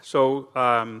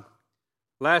So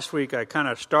last week I kind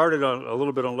of started on a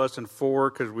little bit on lesson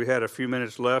 4 because we had a few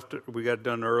minutes left. We got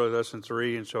done early, lesson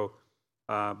 3, and so.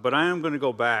 But I am going to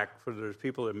go back for those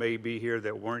people that may be here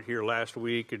that weren't here last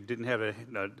week and didn't have a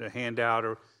handout.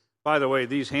 Or, by the way,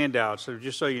 these handouts, so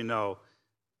just so you know,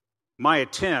 my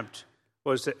attempt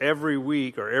was to every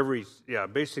week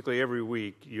basically every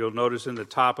week, you'll notice in the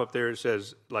top up there it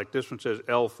says, like this one says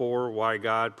L4, Why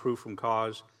God, Proof from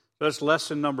Cause. That's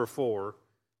lesson number 4.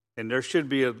 And there should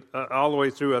be all the way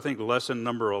through, I think, lesson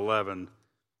number 11.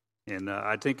 And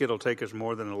I think it'll take us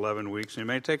more than 11 weeks. It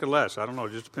may take it less. I don't know.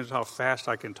 It just depends how fast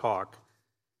I can talk.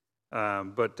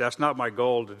 But that's not my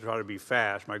goal to try to be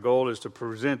fast. My goal is to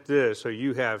present this so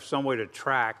you have some way to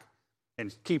track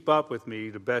and keep up with me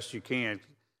the best you can.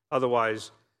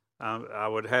 Otherwise,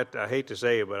 I hate to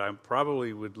say it, but I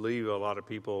probably would leave a lot of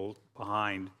people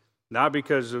behind. Not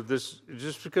because of this,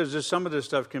 just because some of this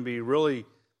stuff can be really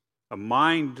a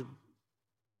mind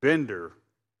bender,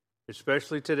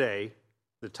 especially today.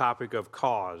 The topic of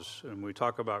cause, and we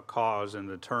talk about cause and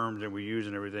the terms that we use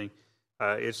and everything.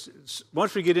 It's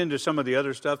once we get into some of the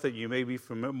other stuff that you may be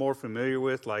more familiar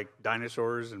with, like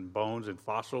dinosaurs and bones and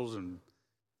fossils and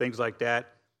things like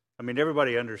that. I mean,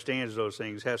 everybody understands those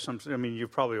things.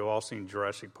 You've probably all seen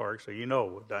Jurassic Park, so you know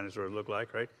what dinosaurs look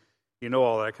like, right? You know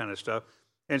all that kind of stuff.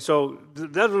 And so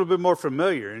that's a little bit more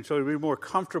familiar, and so you'll be more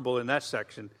comfortable in that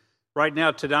section. Right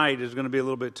now, tonight is going to be a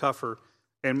little bit tougher.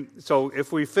 And so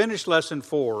if we finish lesson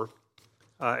 4,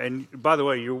 and by the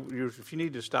way, if you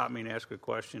need to stop me and ask a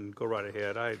question, go right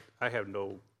ahead. I have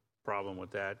no problem with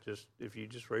that. If you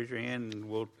just raise your hand, and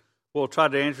we'll try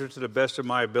to answer it to the best of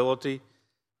my ability.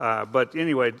 But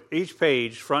anyway, each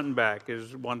page, front and back,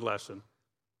 is one lesson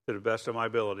to the best of my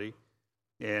ability.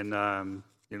 And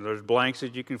there's blanks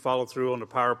that you can follow through on the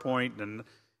PowerPoint.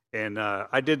 And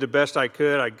I did the best I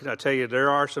could. I tell you, there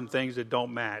are some things that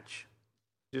don't match.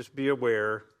 Just be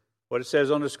aware what it says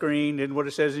on the screen and what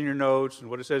it says in your notes and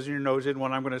what it says in your notes and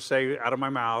what I'm going to say out of my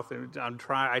mouth. And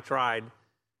I tried.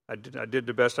 I did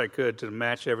the best I could to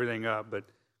match everything up. But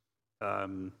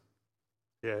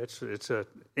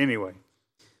anyway.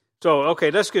 So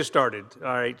okay, let's get started.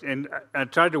 All right, and I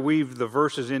tried to weave the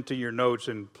verses into your notes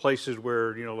in places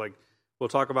where like we'll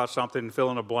talk about something,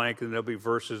 fill in a blank, and there'll be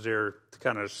verses there to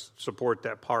kind of support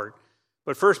that part.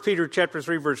 But 1 Peter chapter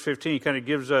 3 verse 15 kind of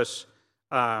gives us.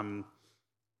 Gives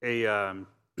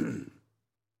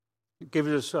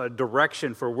us a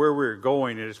direction for where we're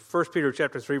going. It's 1 Peter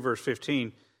chapter 3, verse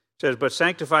 15 says, "But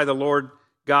sanctify the Lord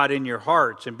God in your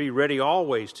hearts, and be ready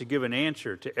always to give an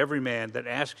answer to every man that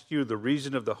asks you the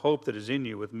reason of the hope that is in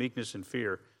you with meekness and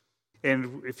fear."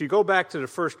 And if you go back to the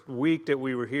first week that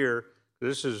we were here,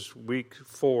 this is week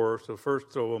 4,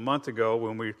 so a month ago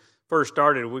when we first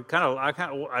started,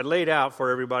 I laid out for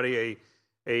everybody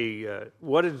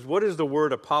what does the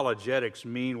word apologetics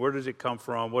mean? Where does it come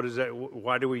from? What is that?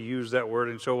 Why do we use that word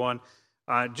and so on?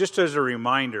 Just as a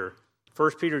reminder,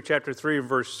 1 Peter chapter 3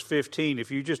 verse 15, if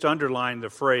you just underline the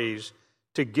phrase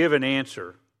to give an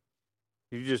answer,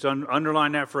 you just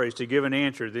underline that phrase to give an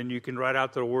answer, then you can write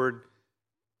out the word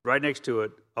right next to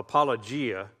it,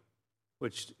 apologia,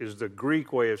 which is the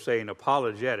Greek way of saying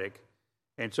apologetic.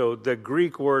 And so the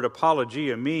Greek word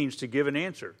apologia means to give an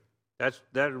answer.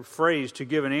 That phrase, to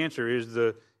give an answer, is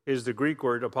the Greek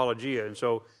word apologia. And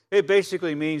so it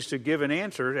basically means to give an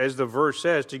answer, as the verse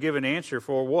says, to give an answer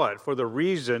for what? For the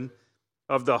reason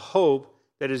of the hope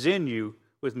that is in you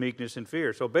with meekness and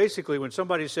fear. So basically when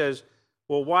somebody says,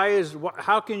 well,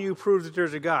 how can you prove that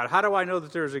there's a God? How do I know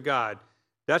that there's a God?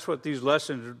 That's what these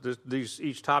lessons,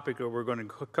 each topic that we're going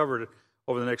to cover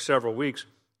over the next several weeks,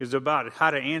 is about how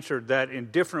to answer that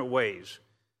in different ways.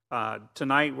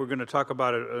 Tonight we're going to talk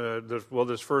about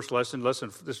this first lesson.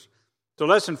 So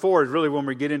lesson 4 is really when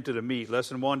we get into the meat.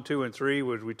 Lesson 1, 2, and 3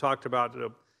 was we talked about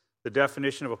the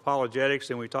definition of apologetics,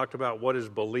 and we talked about what is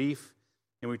belief,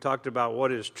 and we talked about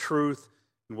what is truth,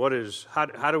 and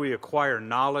how do we acquire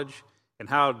knowledge, and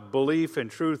how belief and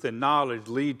truth and knowledge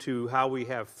lead to how we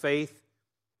have faith.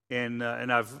 And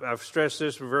I've stressed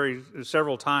this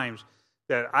several times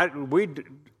that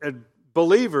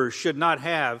believers should not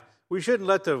have. We shouldn't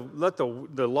let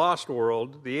the lost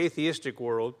world, the atheistic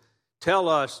world, tell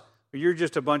us you're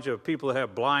just a bunch of people that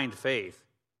have blind faith.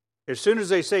 As soon as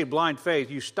they say blind faith,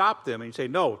 you stop them and you say,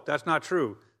 no, that's not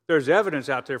true. There's evidence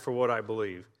out there for what I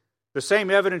believe. The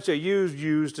same evidence that you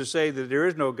use to say that there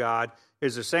is no God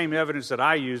is the same evidence that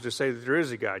I use to say that there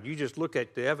is a God. You just look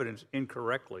at the evidence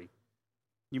incorrectly.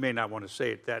 You may not want to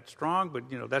say it that strong, but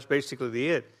that's basically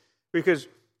it. Because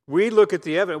we look at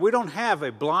the evidence. We don't have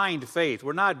a blind faith.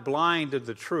 We're not blind to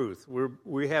the truth.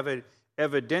 We have an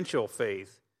evidential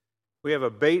faith. We have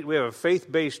a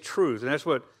faith-based truth, and that's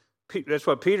what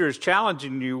Peter is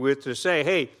challenging you with, to say,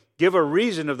 hey, give a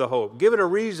reason of the hope. Give it a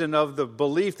reason of the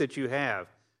belief that you have.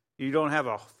 You don't have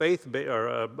a faith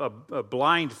or a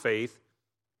blind faith.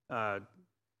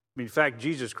 In fact,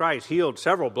 Jesus Christ healed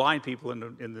several blind people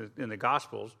in the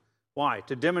Gospels. Why?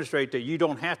 To demonstrate that you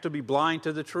don't have to be blind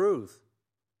to the truth.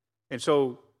 And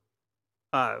so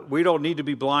we don't need to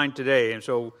be blind today. And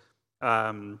so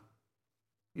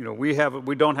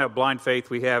we don't have blind faith.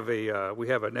 We have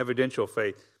an evidential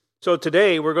faith. So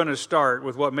today we're going to start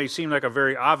with what may seem like a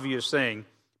very obvious thing,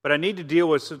 but I need to deal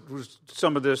with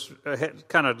some of this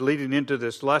kind of leading into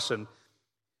this lesson,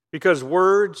 because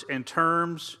words and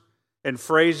terms and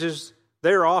phrases,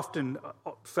 they're often,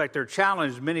 in fact, they're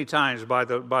challenged many times by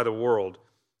the world.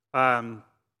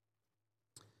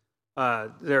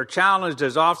 They're challenged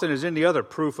as often as any other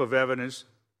proof of evidence.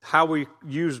 How we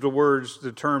use the words,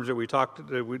 the terms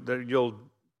that you'll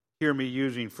hear me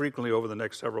using frequently over the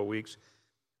next several weeks.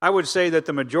 I would say that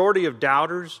the majority of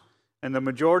doubters and the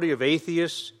majority of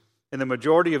atheists and the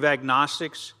majority of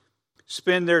agnostics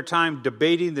spend their time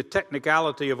debating the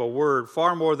technicality of a word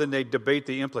far more than they debate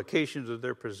the implications of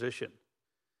their position.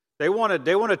 They want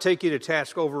to take you to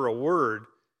task over a word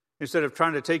instead of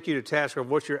trying to take you to task of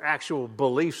what your actual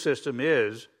belief system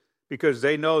is, because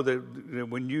they know that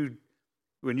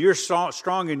when you're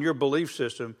strong in your belief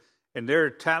system and they're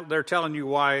telling you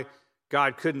why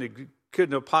God couldn't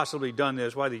have possibly done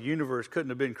this, why the universe couldn't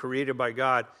have been created by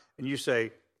God, and you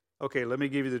say, okay, let me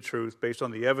give you the truth based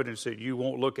on the evidence that you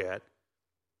won't look at,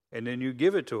 and then you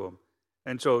give it to them.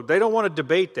 And so they don't want to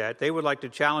debate that. They would like to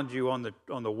challenge you on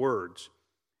the words.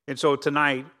 And so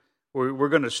tonight we're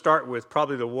going to start with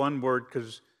probably the one word,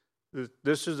 because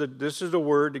this is a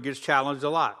word that gets challenged a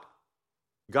lot.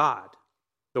 God.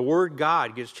 The word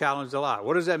God gets challenged a lot.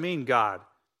 What does that mean, God?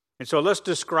 And so let's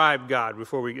describe God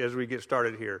as we get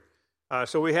started here.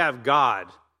 So we have God.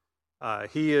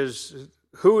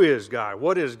 Who is God?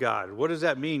 What is God? What does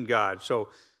that mean, God? So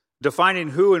defining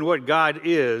who and what God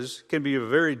is can be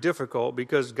very difficult,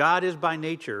 because God is by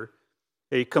nature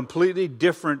a completely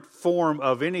different form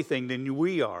of anything than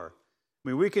we are. I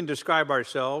mean, we can describe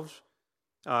ourselves,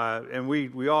 and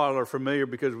we all are familiar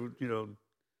because,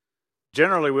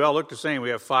 generally we all look the same. We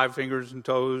have 5 fingers and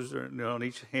toes on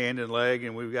each hand and leg,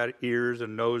 and we've got ears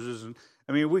and noses.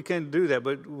 And we can do that,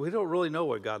 but we don't really know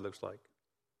what God looks like.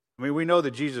 We know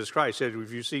that Jesus Christ said,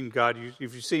 if you've seen God,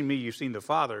 if you've seen me, you've seen the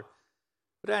Father.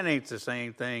 But that ain't the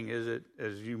same thing, is it,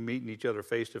 as you meeting each other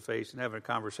face to face and having a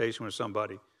conversation with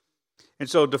somebody. And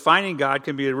so defining God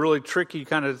can be a really tricky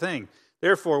kind of thing.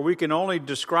 Therefore, we can only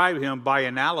describe him by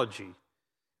analogy.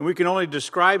 And we can only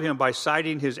describe him by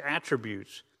citing his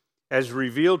attributes as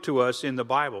revealed to us in the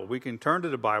Bible. We can turn to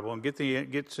the Bible and get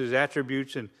his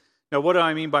attributes. And now, what do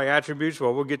I mean by attributes?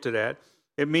 Well, we'll get to that.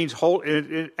 It means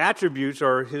attributes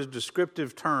are his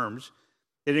descriptive terms.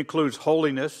 It includes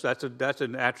holiness. That's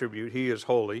an attribute. He is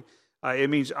holy. It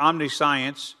means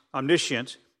omniscience,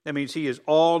 omniscient. That means he is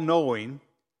all-knowing.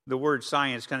 The word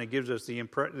science kind of gives us the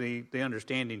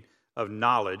understanding of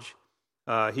knowledge.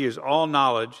 He is all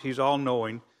knowledge. He's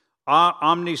all-knowing.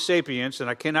 Omnisapience, and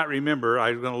I cannot remember.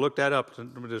 I was going to look that up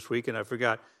this week, and I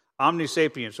forgot.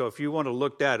 Omnisapience. So if you want to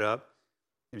look that up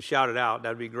and shout it out,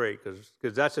 that'd be great, because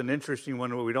that's an interesting one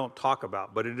that we don't talk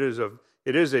about. But it is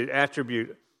an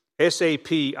attribute.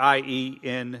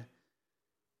 Sapience.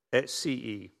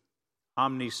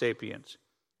 Omnisapience.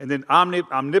 And then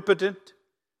omnipotent.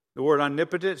 The word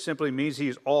omnipotent simply means he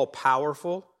is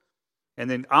all-powerful. And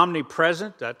then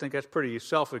omnipresent, I think that's pretty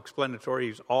self-explanatory.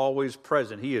 He's always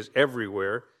present. He is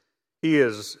everywhere. He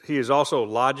is also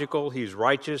logical. He's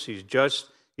righteous. He's just.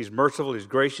 He's merciful. He's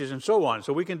gracious, and so on.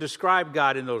 So we can describe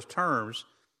God in those terms.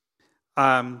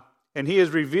 And he is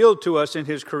revealed to us in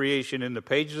his creation, in the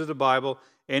pages of the Bible,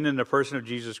 and in the person of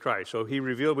Jesus Christ. So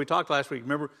we talked last week.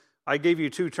 Remember, I gave you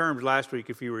 2 terms last week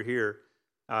if you were here.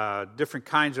 Different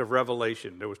kinds of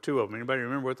revelation. There was 2 of them. Anybody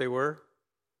remember what they were?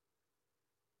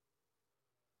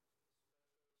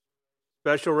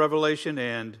 Special revelation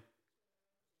and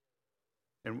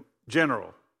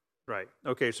general. Right.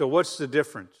 Okay, so what's the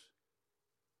difference?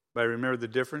 Anybody remember the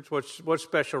difference? What's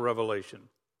special revelation?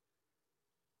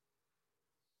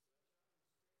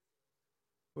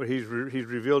 Well, he's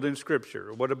revealed in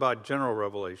Scripture. What about general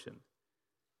revelation?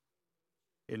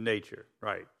 In nature,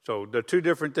 right? So the 2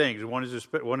 different things. One is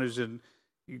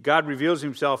God reveals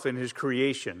himself in his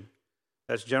creation.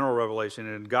 That's general revelation,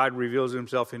 and God reveals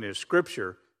himself in his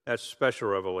Scripture. That's special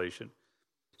revelation.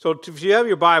 So if you have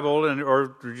your Bible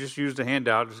or just use the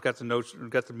handout, it's got the notes,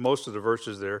 got most of the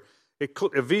verses there.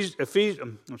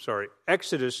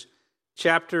 Exodus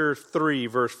chapter 3,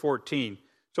 verse 14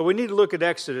 So we need to look at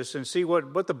Exodus and see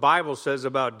what the Bible says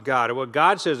about God, or what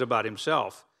God says about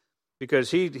himself,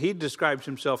 because he describes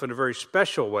himself in a very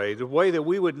special way, the way that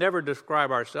we would never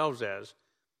describe ourselves as.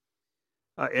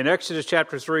 In Exodus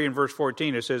chapter 3 and verse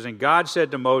 14, it says, "And God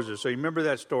said to Moses," so you remember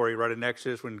that story, right, in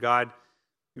Exodus, when God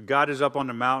is up on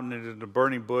the mountain and in the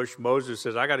burning bush. Moses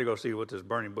says, "I got to go see what this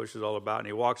burning bush is all about." And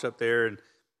he walks up there,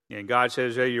 and God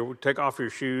says, "Hey, you take off your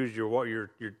shoes.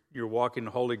 You're walking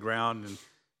holy ground."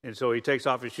 And so he takes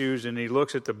off his shoes and he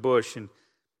looks at the bush, and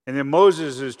then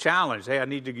Moses is challenged. "Hey, I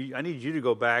need you to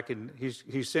go back," and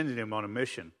he's sending him on a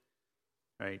mission.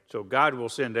 Right? So God will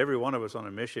send every one of us on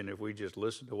a mission if we just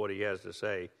listen to what he has to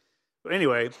say. But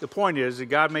anyway, the point is that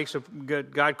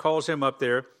God calls him up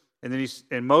there, and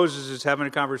then Moses is having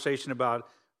a conversation about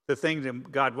the thing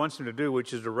that God wants him to do,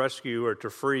 which is to rescue or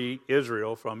to free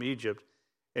Israel from Egypt.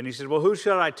 And he says, "Well, who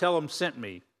shall I tell him sent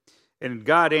me?" And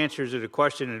God answers it a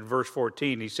question in verse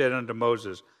 14. He said unto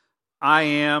Moses, "I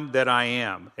am that I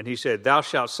am." And he said, "Thou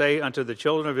shalt say unto the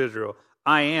children of Israel,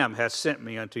 I am hath sent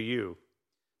me unto you."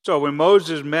 So when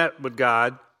Moses met with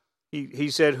God,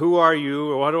 he said, "Who are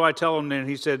you?" Or what do I tell him then?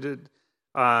 He said,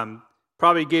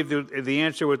 probably gave the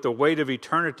answer with the weight of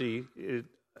eternity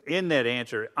in that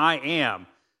answer. I am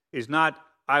is not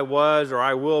I was or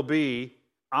I will be.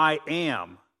 I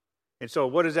am. And so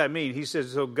what does that mean? He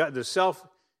says, so God,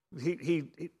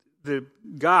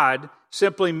 God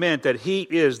simply meant that he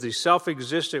is the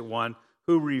self-existent one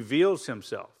who reveals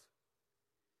himself.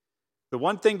 The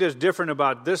one thing that's different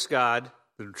about this God,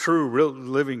 the true, real,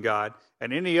 living God,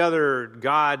 and any other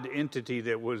God entity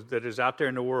that is out there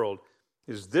in the world,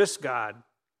 is this God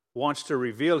wants to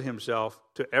reveal himself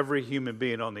to every human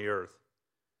being on the earth.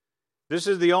 This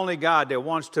is the only God that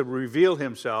wants to reveal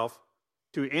himself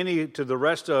to the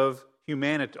rest of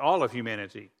humanity, all of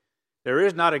humanity. There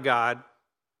is not a God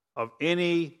of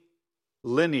any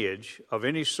lineage, of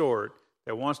any sort,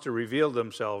 that wants to reveal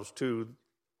themselves to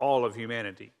all of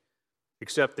humanity,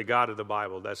 except the God of the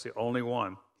Bible. That's the only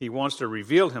one. He wants to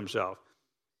reveal himself.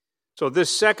 So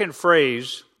this second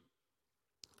phrase,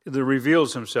 the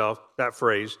reveals himself, that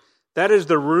phrase, that is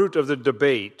the root of the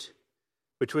debate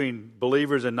between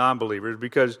believers and non-believers,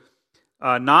 because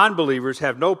non-believers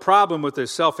have no problem with a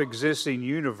self-existing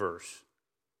universe.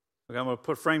 Okay, I'm going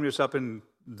to frame this up in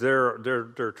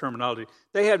their terminology.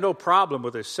 They have no problem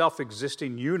with a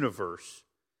self-existing universe,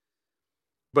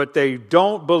 but they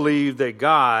don't believe that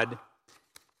God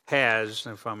has,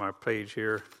 if I'm on my page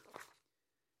here,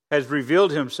 has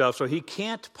revealed himself, so he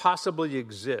can't possibly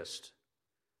exist.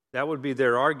 That would be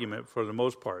their argument for the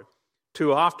most part.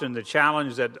 Too often the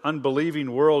challenge that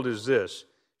unbelieving world is this: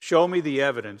 show me the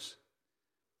evidence.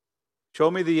 Show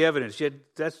me the evidence. Yet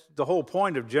that's the whole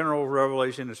point of general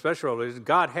revelation and special revelation.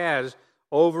 God has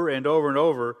over and over and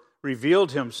over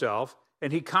revealed himself,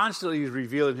 and he constantly is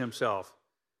revealing himself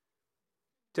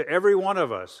to every one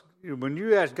of us. When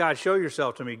you ask God, show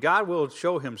yourself to me, God will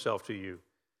show himself to you.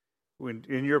 When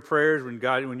in your prayers,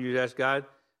 when you ask God,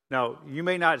 now you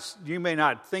may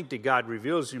not think that God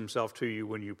reveals himself to you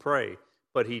when you pray,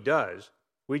 but he does.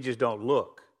 We just don't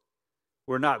look.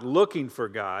 We're not looking for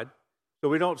God, so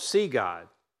we don't see God,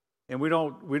 and we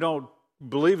don't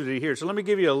believe that he hears. So let me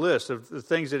give you a list of the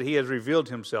things that he has revealed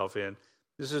himself in.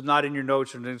 This is not in your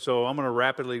notes, and so I'm going to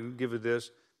rapidly give you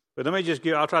this. But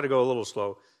I'll try to go a little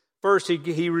slow. First,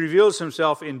 he reveals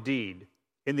himself in deed,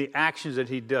 in the actions that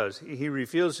he does. He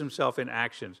reveals himself in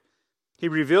actions. He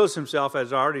reveals himself,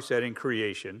 as I already said, in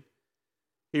creation.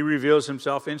 He reveals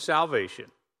himself in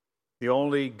salvation. The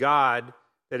only God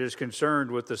that is concerned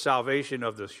with the salvation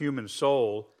of the human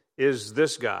soul is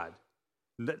this God.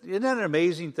 Isn't that an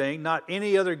amazing thing? Not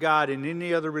any other God in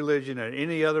any other religion or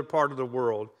any other part of the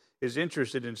world is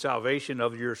interested in salvation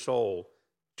of your soul.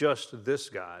 Just this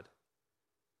God.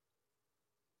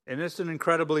 And it's an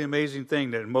incredibly amazing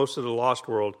thing that most of the lost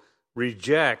world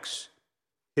rejects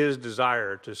his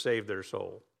desire to save their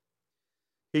soul.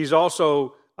 He's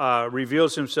also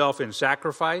reveals himself in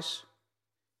sacrifice.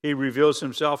 He reveals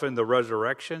himself in the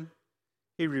resurrection.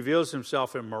 He reveals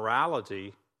himself in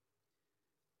morality,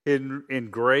 in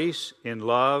grace, in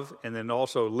love, and then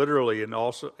also literally and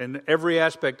also in every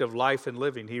aspect of life and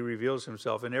living. He reveals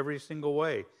himself in every single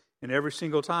way, in every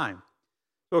single time.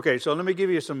 Okay, so let me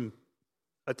give you some,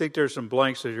 I think there's some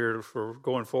blanks here for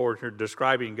going forward here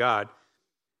describing God.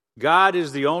 God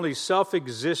is the only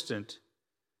self-existent,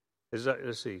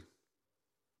 let's see.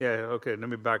 Yeah, okay, let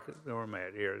me back where I'm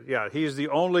at here. Yeah, he is the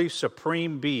only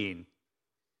supreme being.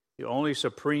 The only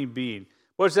supreme being.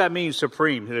 What does that mean,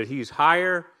 supreme? That he's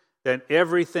higher than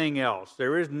everything else.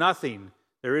 There is nothing,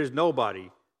 there is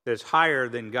nobody that's higher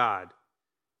than God.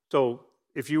 So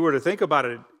if you were to think about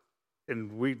it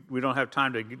and we don't have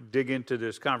time to dig into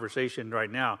this conversation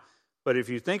right now, but if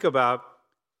you think about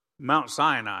Mount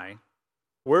Sinai,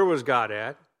 where was God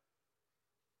at?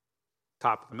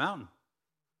 Top of the mountain.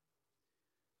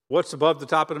 What's above the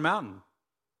top of the mountain?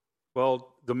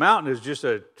 Well, the mountain is just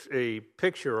a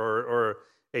picture or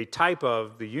a type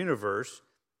of the universe.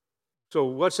 So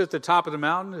what's at the top of the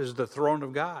mountain is the throne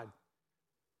of God.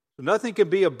 So nothing can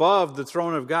be above the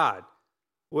throne of God.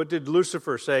 What did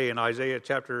Lucifer say in Isaiah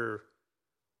chapter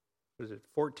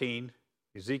 14,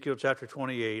 Ezekiel chapter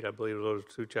 28, I believe those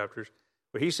two chapters,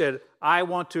 where he said, I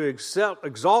want to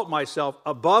exalt myself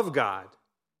above God.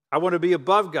 I want to be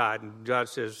above God. And God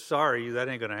says, sorry, that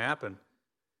ain't going to happen.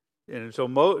 And so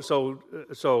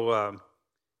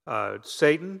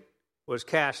Satan was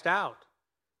cast out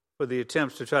for the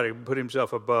attempts to try to put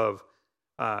himself above.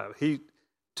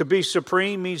 To be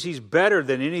supreme means he's better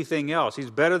than anything else. He's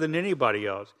better than anybody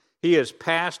else. He is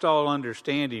past all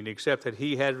understanding, except that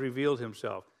he has revealed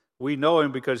himself. We know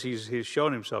him because he's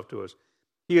shown himself to us.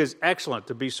 He is excellent.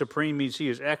 To be supreme means he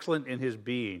is excellent in his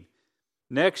being.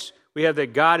 Next, we have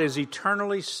that God is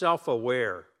eternally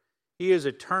self-aware. He is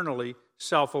eternally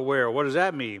self-aware. What does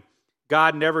that mean?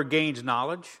 God never gains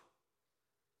knowledge.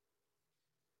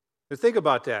 Now think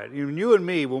about that. You and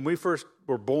me, when we first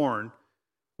were born,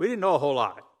 we didn't know a whole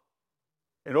lot.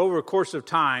 And over a course of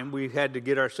time, we've had to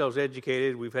get ourselves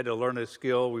educated. We've had to learn a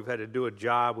skill. We've had to do a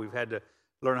job. We've had to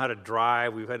learn how to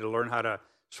drive. We've had to learn how to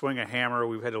swing a hammer.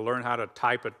 We've had to learn how to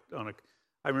type it on a...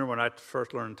 I remember when I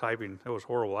first learned typing, it was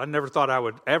horrible. I never thought I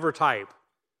would ever type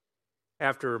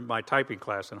after my typing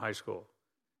class in high school.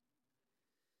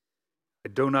 I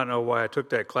do not know why I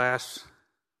took that class,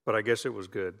 but I guess it was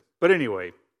good. But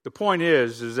anyway, the point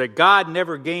is that God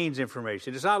never gains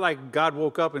information. It's not like God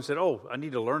woke up and said, oh, I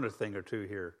need to learn a thing or two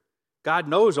here. God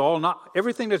knows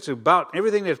everything that's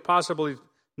possibly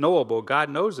knowable,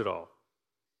 God knows it all.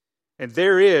 And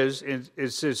there is,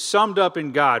 it's summed up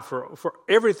in God, for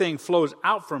everything flows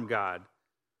out from God.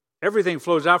 Everything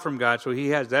flows out from God, so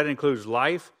that includes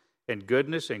life and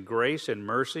goodness and grace and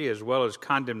mercy, as well as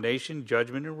condemnation,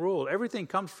 judgment, and rule. Everything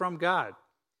comes from God.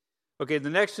 Okay, the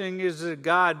next thing is that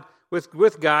God,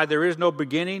 with God, there is no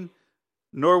beginning,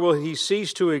 nor will he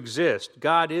cease to exist.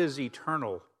 God is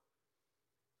eternal.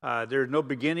 There's no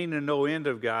beginning and no end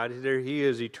of God. He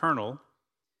is eternal.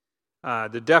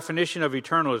 The definition of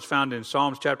eternal is found in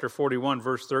Psalms chapter 41,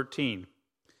 verse 13. It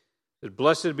says,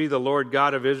 blessed be the Lord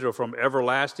God of Israel from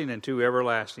everlasting and to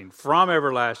everlasting. From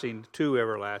everlasting to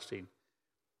everlasting.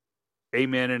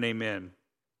 Amen and amen.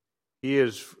 He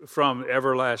is from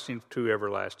everlasting to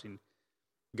everlasting.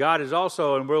 God is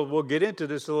also, and we'll get into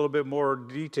this a little bit more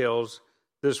details,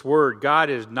 this word,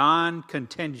 God is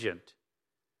non-contingent.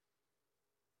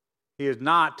 He is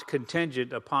not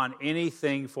contingent upon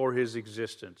anything for his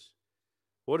existence.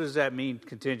 What does that mean,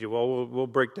 contingent? Well, we'll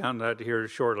break down that here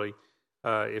shortly.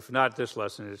 If not this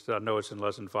lesson, I know it's in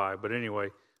lesson 5. But anyway,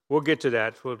 we'll get to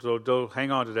that. So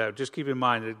hang on to that. Just keep in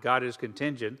mind that God is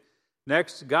contingent.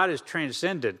 Next, God is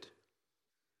transcendent.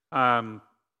 To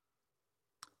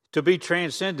be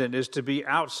transcendent is to be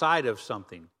outside of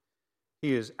something.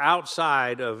 He is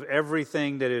outside of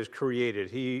everything that is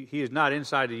created. He is not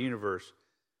inside the universe.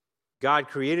 God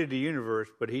created the universe,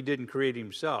 but he didn't create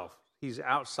himself. He's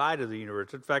outside of the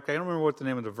universe. In fact, I don't remember what the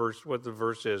name of the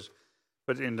verse is,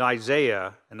 but in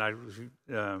Isaiah, and I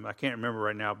can't remember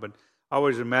right now, but I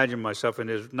always imagine myself in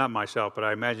his, not myself, but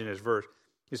I imagine his verse.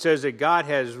 It says that God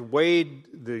has weighed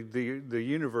the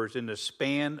universe in the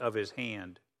span of his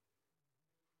hand.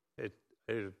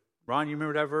 Ron, you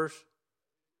remember that verse?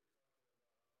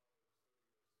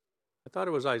 I thought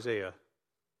it was Isaiah.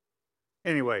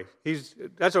 Anyway,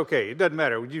 that's okay. It doesn't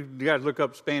matter. You got to look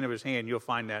up span of his hand. You'll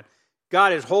find that.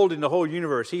 God is holding the whole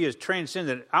universe. He is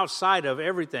transcendent outside of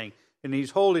everything. And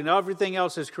he's holding everything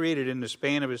else that's created in the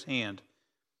span of his hand.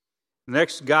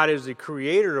 Next, God is the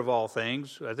creator of all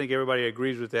things. I think everybody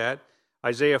agrees with that.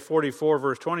 Isaiah 44,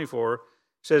 verse 24,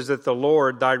 says that the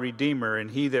Lord, thy Redeemer,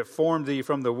 and he that formed thee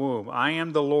from the womb, I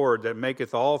am the Lord that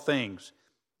maketh all things,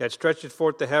 that stretcheth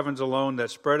forth the heavens alone,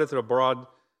 that spreadeth abroad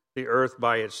the earth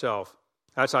by itself.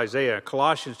 That's Isaiah.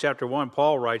 Colossians chapter 1,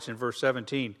 Paul writes in verse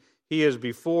 17, he is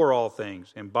before all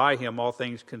things, and by him all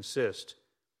things consist.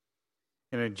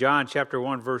 And in John chapter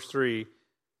 1, verse 3,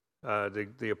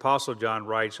 the Apostle John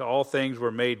writes, all things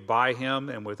were made by him,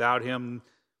 and without him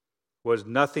was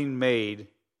not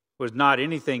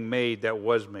anything made that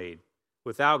was made.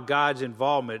 Without God's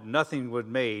involvement, nothing was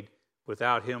made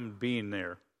without him being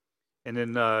there. And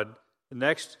then the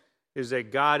next is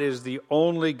that God is the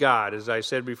only God. As I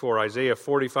said before, Isaiah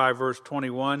 45, verse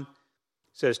 21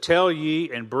 says, tell ye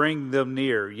and bring them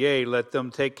near. Yea, let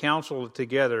them take counsel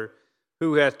together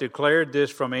Who hath declared this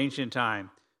from ancient time?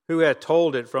 Who hath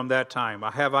told it from that time?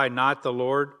 Have I not the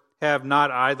Lord? Have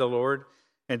not I the Lord?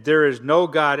 And there is no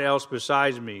God else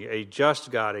besides me, a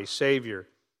just God, a Savior.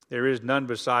 There is none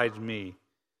besides me.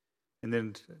 And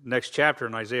then next chapter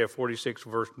in Isaiah 46,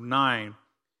 verse 9,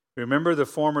 remember the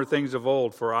former things of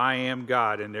old, for I am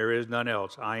God, and there is none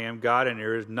else. I am God, and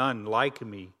there is none like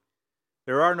me.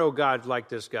 There are no gods like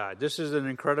this God. This is an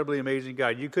incredibly amazing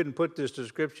God. You couldn't put this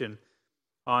description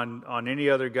on any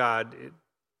other God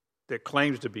that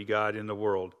claims to be God in the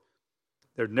world.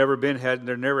 There never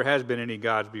has been any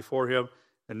gods before him,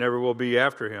 and never will be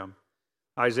after him.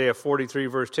 Isaiah 43,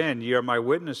 verse 10, ye are my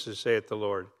witnesses, saith the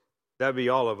Lord. That be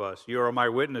all of us. You are my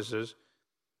witnesses,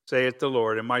 saith the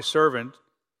Lord, and my servant,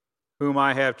 whom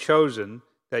I have chosen,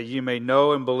 that ye may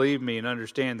know and believe me and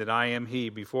understand that I am he.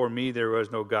 Before me there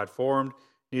was no God formed,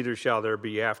 neither shall there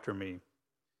be after me.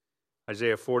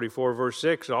 Isaiah 44, verse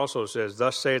 6 also says,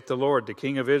 thus saith the Lord, the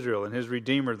King of Israel, and his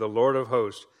Redeemer, the Lord of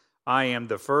hosts, I am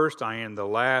the first, I am the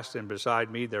last, and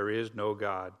beside me there is no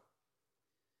God.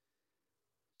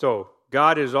 So,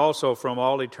 God is also from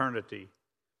all eternity.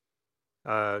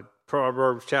 Psalm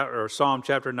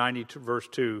chapter 90, verse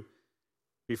 2,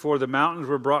 before the mountains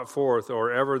were brought forth,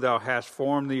 or ever thou hast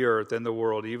formed the earth and the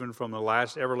world, even from the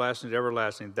last everlasting to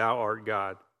everlasting, thou art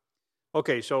God.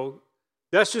 Okay, so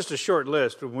that's just a short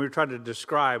list when we're trying to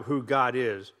describe who God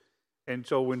is. And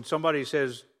so when somebody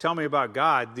says, tell me about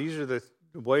God, these are the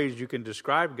ways you can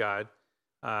describe God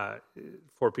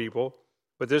for people.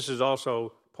 But this is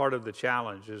also part of the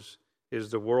challenge is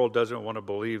the world doesn't want to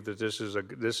believe that this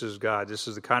is God. This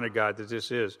is the kind of God that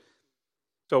this is.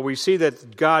 So we see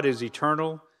that God is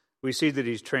eternal. We see that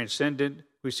he's transcendent.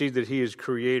 We see that he is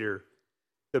creator.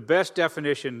 The best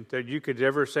definition that you could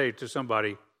ever say to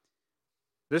somebody,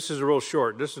 this is real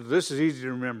short. This is easy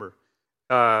to remember.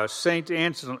 Saint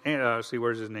Anselm,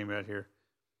 where's his name out here?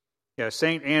 Yeah,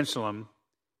 Saint Anselm,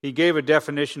 he gave a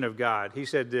definition of God. He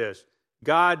said this,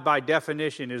 God by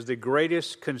definition is the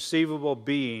greatest conceivable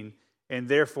being and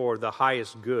therefore the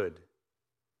highest good.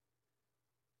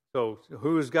 So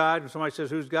who is God? When somebody says,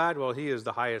 who's God? Well, he is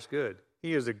the highest good.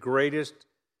 He is the greatest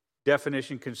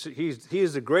definition. He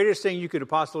is the greatest thing you could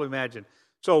possibly imagine.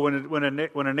 So when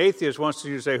an atheist wants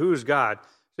you to say, who's God?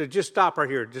 So just stop right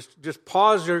here. Just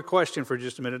pause your question for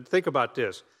just a minute and think about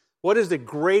this. What is the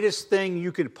greatest thing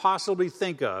you could possibly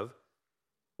think of?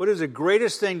 What is the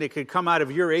greatest thing that could come out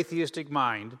of your atheistic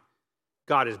mind?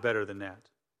 God is better than that.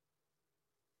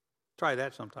 Try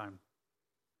that sometime.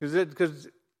 Because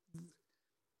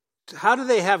how do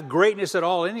they have greatness at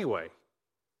all anyway?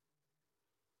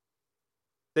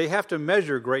 They have to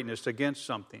measure greatness against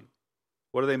something.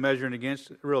 What are they measuring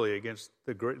against? Really, against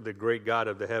the great God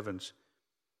of the heavens.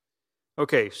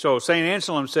 Okay, so St.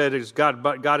 Anselm said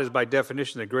God is by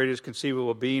definition the greatest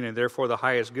conceivable being and therefore the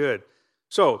highest good.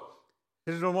 So,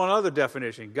 here's one other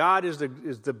definition. God is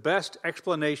the best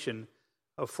explanation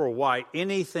for why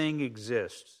anything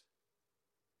exists.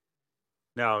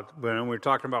 Now, when we're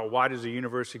talking about why does the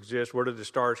universe exist, where do the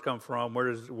stars come from,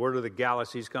 where do the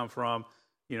galaxies come from,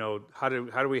 how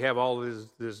do we have all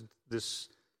this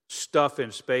stuff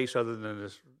in space other than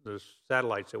the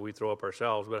satellites that we throw up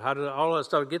ourselves? But how did all that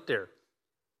stuff get there?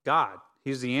 God.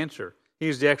 He's the answer.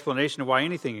 He's the explanation of why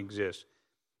anything exists.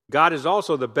 God is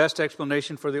also the best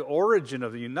explanation for the origin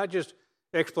of the universe, not just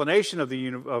explanation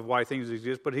of why things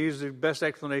exist, but he's the best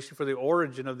explanation for the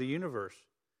origin of the universe.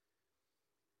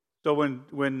 So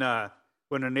when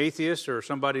an atheist or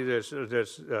somebody that's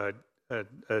a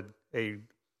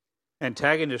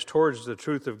antagonist towards the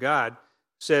truth of God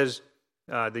says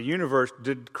the universe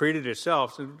created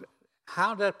itself,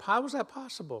 how was that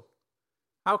possible?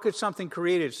 How could something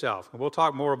create itself? And we'll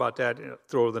talk more about that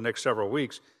through the next several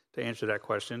weeks to answer that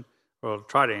question, or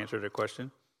try to answer that question.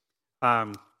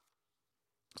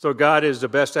 So God is the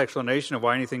best explanation of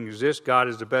why anything exists. God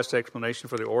is the best explanation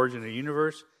for the origin of the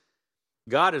universe.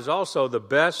 God is also the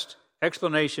best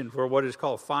explanation for what is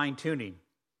called fine-tuning.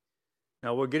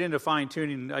 Now, we'll get into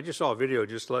fine-tuning. I just saw a video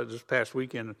just this past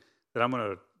weekend that I'm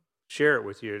going to share it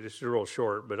with you. This is real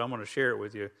short, but I'm going to share it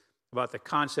with you about the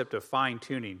concept of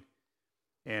fine-tuning.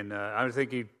 And I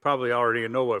think you probably already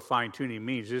know what fine-tuning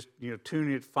means. Just,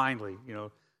 tune it finely,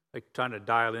 like trying to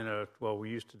dial in we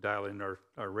used to dial in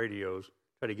our radios,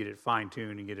 try to get it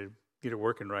fine-tuned and get it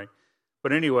working right.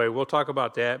 But anyway, we'll talk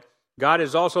about that. God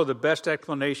is also the best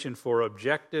explanation for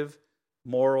objective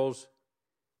morals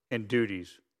and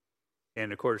duties.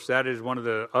 And of course, that is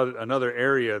another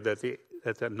area that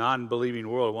the non-believing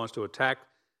world wants to attack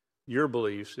your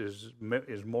beliefs is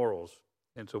morals.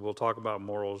 And so we'll talk about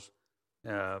morals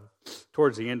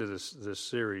towards the end of this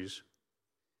series.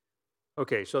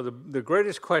 Okay, so the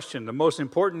greatest question, the most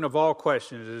important of all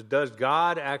questions is, does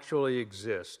God actually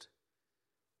exist?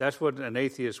 That's what an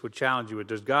atheist would challenge you with.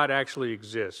 Does God actually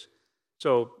exist?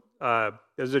 So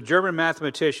there's a German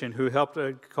mathematician who helped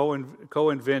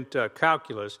co-invent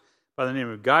calculus by the name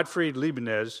of Gottfried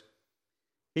Leibniz.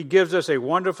 He gives us a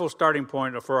wonderful starting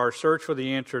point for our search for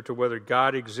the answer to whether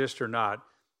God exists or not,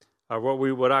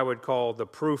 what I would call the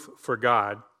proof for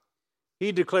God.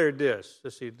 He declared this.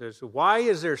 Let's see this. Why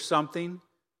is there something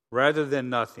rather than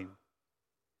nothing?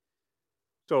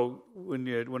 So when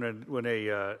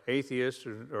a atheist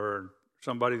or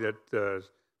somebody that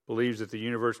believes that the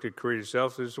universe could create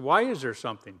itself says, why is there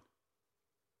something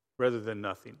rather than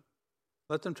nothing?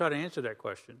 Let them try to answer that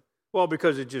question. Well,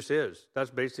 because it just is. That's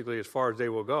basically as far as they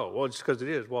will go. Well, it's because it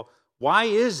is. Well, why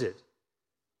is it?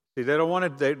 See, they don't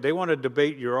want to. They want to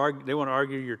debate they want to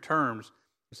argue your terms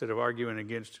instead of arguing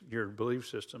against your belief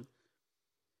system.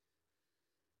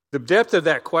 The depth of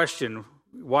that question,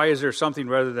 why is there something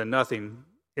rather than nothing,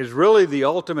 is really the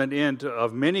ultimate end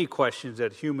of many questions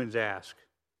that humans ask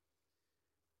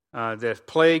that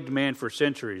plagued man for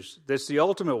centuries. That's the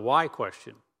ultimate why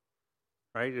question,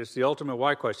 right? It's the ultimate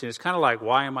why question. It's kind of like,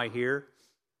 why am I here?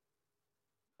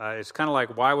 It's kind of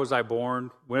like, why was I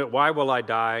born? Why will I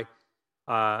die?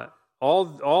 All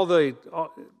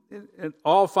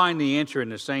find the answer in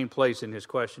the same place in his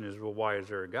question is, well, why is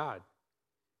there a God?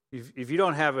 If you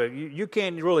don't have you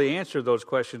can't really answer those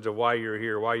questions of why you're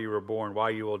here, why you were born,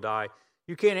 why you will die.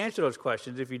 You can't answer those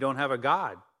questions if you don't have a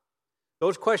God.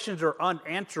 Those questions are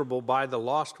unanswerable by the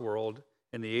lost world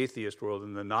and the atheist world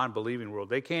and the non-believing world.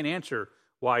 They can't answer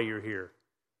why you're here.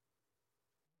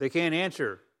 They can't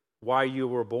answer why you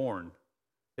were born.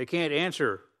 They can't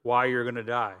answer why you're going to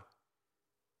die.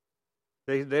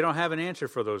 They don't have an answer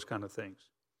for those kind of things.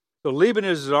 So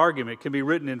Leibniz's argument can be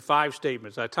written in 5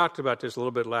 statements. I talked about this a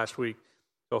little bit last week,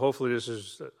 so hopefully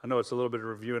I know it's a little bit of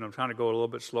review, and I'm trying to go a little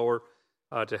bit slower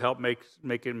to help make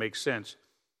it make sense.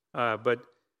 So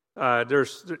a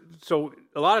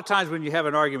lot of times when you have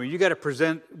an argument, you got to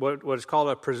present what is called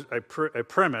a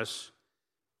premise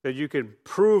that you can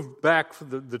prove back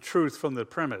the truth from the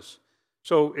premise.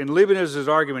 So in Leibniz's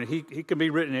argument, he can be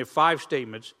written in 5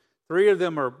 statements. 3 of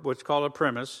them are what's called a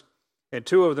premise, and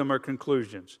 2 of them are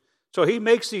conclusions. So he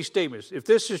makes these statements. If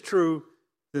this is true,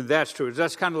 then that's true.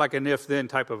 That's kind of like an if-then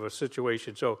type of a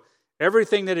situation. So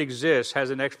everything that exists has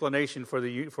an explanation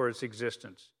for its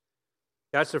existence.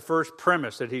 That's the first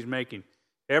premise that he's making.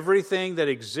 Everything that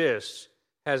exists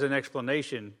has an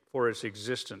explanation for its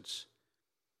existence.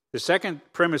 The second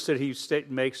premise that he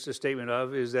makes the statement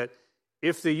of is that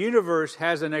if the universe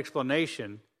has an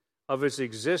explanation of its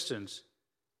existence,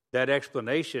 that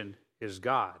explanation is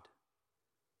God.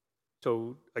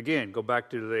 So again, go back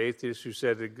to the atheist who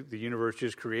said the universe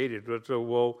is created. So,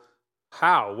 well,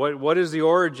 how? What is the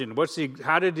origin?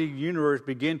 How did the universe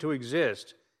begin to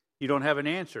exist? You don't have an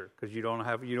answer because you don't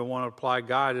want to apply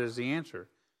God as the answer.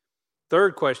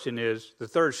 Third question is, the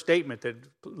third statement that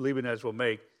Leibniz will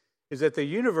make is that the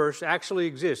universe actually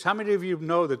exists. How many of you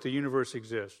know that the universe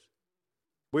exists?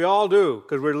 We all do,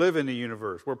 because we live in the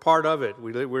universe. We're part of it.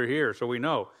 We're here, so we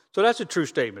know. So that's a true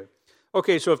statement.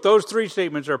 Okay, so if those 3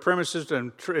 statements are premises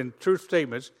and truth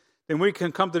statements, then we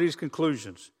can come to these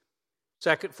conclusions.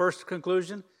 First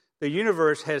conclusion, the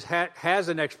universe has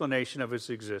an explanation of its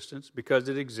existence because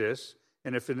it exists.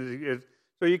 And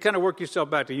so you kind of work yourself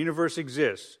back. The universe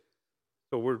exists.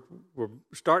 So we're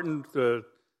starting the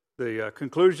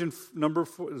conclusion number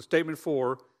 4, statement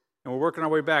 4, and we're working our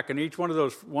way back. And each one of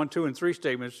those 1, 2, and 3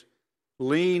 statements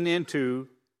lean into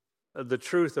the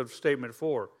truth of statement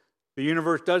 4. The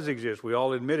universe does exist. We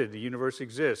all admitted the universe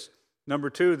exists. Number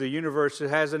 2, the universe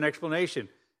has an explanation,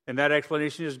 and that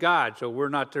explanation is God. So we're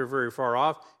not there very far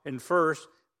off. And first,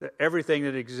 everything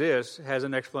that exists has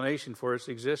an explanation for its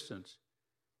existence.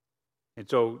 And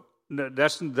so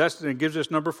it gives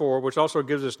us number 4, which also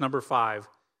gives us number 5.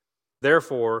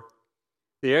 Therefore,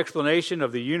 the explanation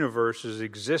of the universe's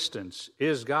existence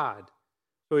is God.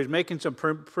 So he's making some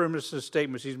premises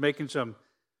statements. He's making some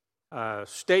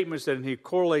statements, and he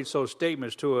correlates those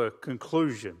statements to a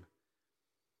conclusion.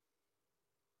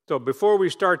 So before we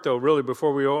start, though, really, as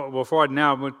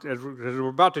we're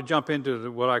about to jump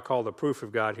into what I call the proof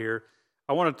of God here,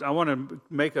 I want to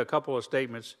make a couple of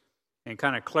statements and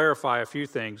kind of clarify a few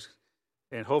things,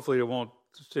 and hopefully it won't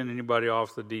send anybody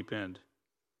off the deep end.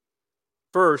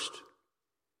 First,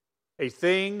 a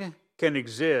thing can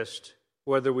exist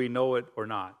whether we know it or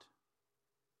not.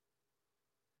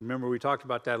 Remember, we talked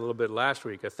about that a little bit last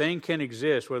week. A thing can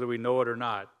exist whether we know it or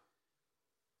not.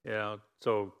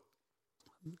 So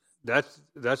that's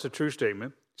a true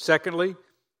statement. Secondly,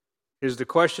 is the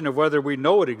question of whether we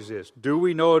know it exists. Do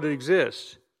we know it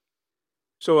exists?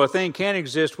 So a thing can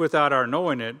exist without our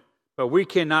knowing it, but we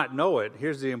cannot know it.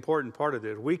 Here's the important part of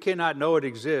this. We cannot know it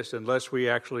exists unless we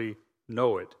actually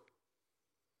know it.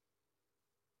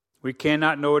 We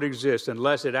cannot know it exists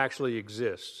unless it actually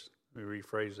exists. Let me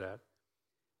rephrase that.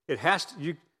 It has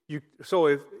to. So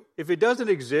if it doesn't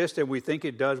exist and we think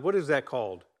it does, what is that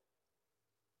called?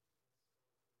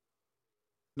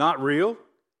 Not real,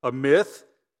 a myth,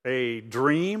 a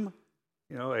dream,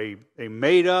 a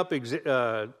made-up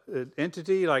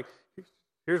entity. Like,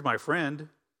 here's my friend.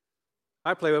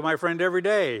 I play with my friend every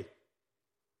day.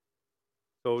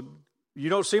 So you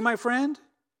don't see my friend?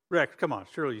 Rex, come on,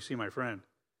 surely you see my friend.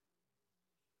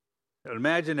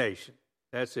 Imagination.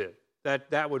 That's it.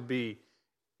 That would be.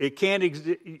 It can't.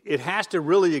 It has to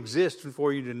really exist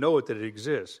for you to know it that it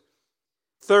exists.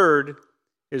 Third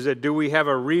is that do we have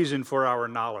a reason for our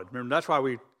knowledge? Remember, that's why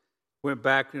we went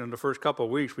back in the first couple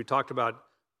of weeks. We talked about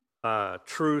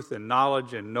truth and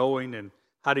knowledge and knowing and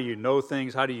how do you know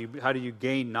things? How do you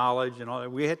gain knowledge and all that?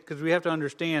 Because we have to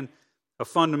understand a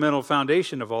fundamental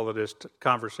foundation of all of this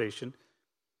conversation.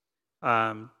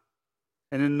 And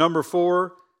then number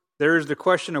 4. There is the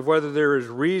question of whether there is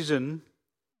reason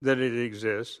that it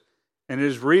exists, and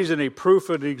is reason a proof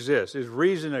that it exists? Is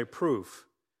reason a proof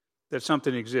that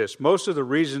something exists? Most of the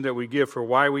reason that we give for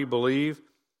why we believe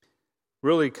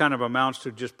really kind of amounts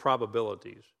to just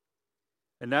probabilities.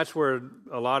 And that's where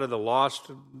a lot of the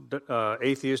lost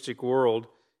atheistic world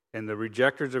and the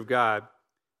rejectors of God,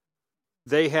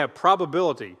 they have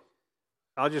probability.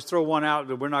 I'll just throw one out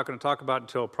that we're not going to talk about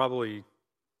until probably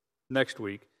next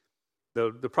week.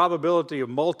 The probability of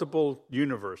multiple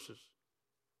universes.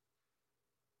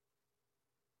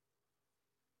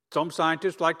 Some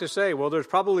scientists like to say, well, there's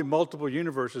probably multiple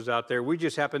universes out there. We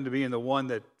just happen to be in the one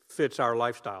that fits our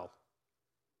lifestyle.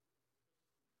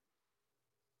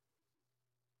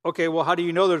 Okay, well, how do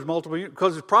you know there's multiple?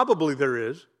 Because probably there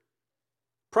is.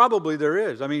 Probably there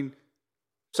is. I mean,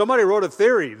 somebody wrote a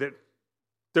theory that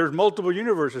there's multiple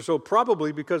universes. So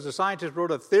probably because the scientist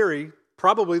wrote a theory,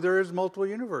 probably there is multiple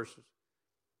universes.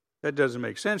 That doesn't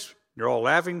make sense. You're all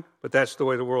laughing, but that's the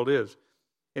way the world is.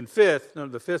 And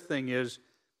the fifth thing is,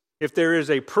 if there is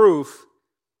a proof,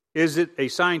 is it a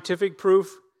scientific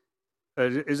proof?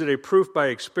 Is it a proof by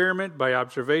experiment, by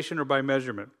observation, or by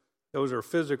measurement? Those are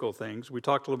physical things. We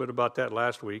talked a little bit about that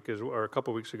last week, or a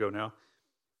couple weeks ago now.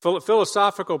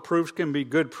 Philosophical proofs can be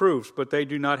good proofs, but they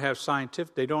do not have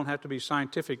scientific. They don't have to be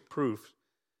scientific proofs.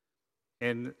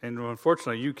 And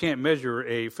unfortunately, you can't measure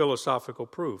a philosophical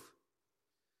proof.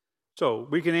 So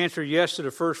we can answer yes to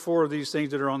the first 4 of these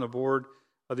things that are on the board,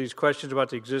 of these questions about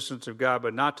the existence of God,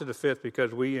 but not to the 5th,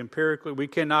 because we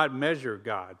cannot measure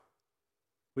God.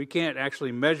 We can't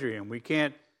actually measure Him. We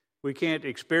can't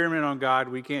experiment on God.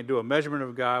 We can't do a measurement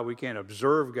of God. We can't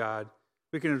observe God.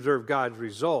 We can observe God's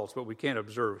results, but we can't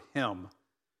observe Him.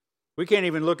 We can't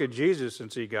even look at Jesus and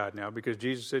see God now because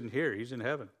Jesus isn't here. He's in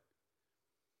heaven.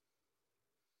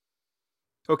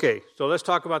 Okay, so let's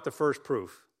talk about the first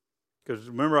proof. Because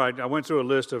remember, I went through a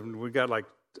list of, we got like,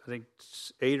 I think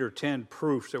 8 or 10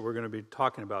 proofs that we're going to be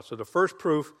talking about. So the first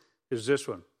proof is this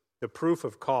one, the proof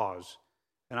of cause.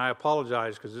 And I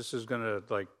apologize because this is going to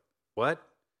like, what?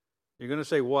 You're going to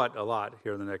say what a lot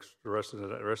here in the rest of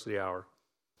the hour.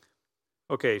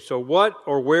 Okay, so what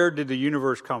or where did the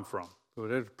universe come from?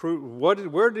 Where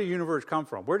did the universe come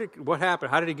from? What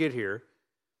happened? How did it get here?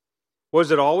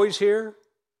 Was it always here?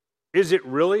 Is it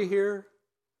really here?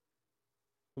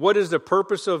 What is the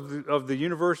purpose of the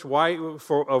universe?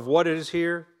 Of what is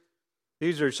here?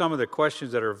 These are some of the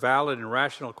questions that are valid and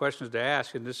rational questions to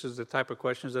ask, and this is the type of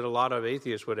questions that a lot of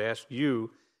atheists would ask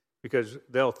you, because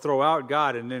they'll throw out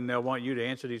God and then they'll want you to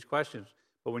answer these questions.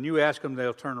 But when you ask them,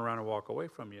 they'll turn around and walk away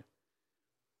from you.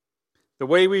 The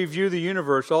way we view the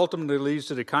universe ultimately leads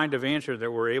to the kind of answer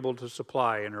that we're able to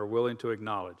supply and are willing to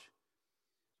acknowledge.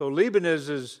 So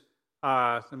Leibniz's,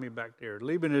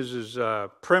 Leibniz's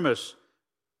premise,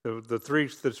 the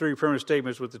three premise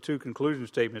statements with the 2 conclusion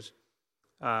statements,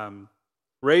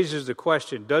 raises the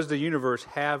question, does the universe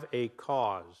have a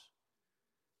cause?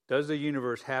 Does the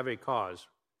universe have a cause?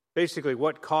 Basically,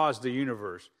 what caused the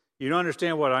universe? You don't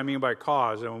understand what I mean by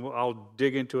cause, and I'll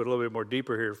dig into it a little bit more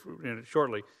deeper here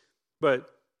shortly. But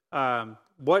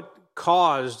what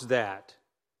caused that?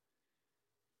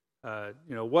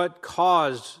 What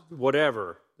caused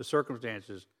whatever, the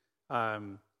circumstances?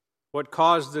 What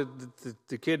caused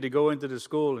the kid to go into the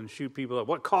school and shoot people up?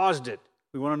 What caused it?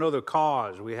 We want to know the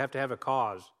cause. We have to have a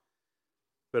cause.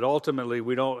 But ultimately,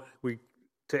 to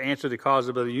answer the cause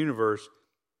of the universe,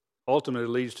 ultimately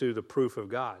leads to the proof of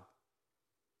God.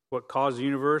 What caused the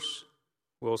universe?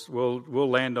 We'll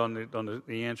land on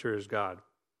the answer is God.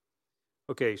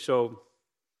 Okay, so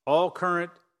all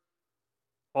current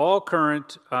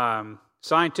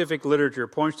scientific literature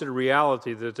points to the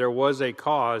reality that there was a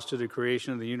cause to the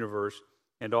creation of the universe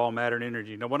and all matter and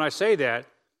energy. Now, when I say that,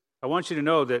 I want you to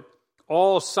know that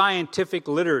all scientific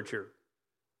literature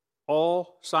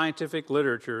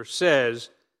says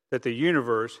that the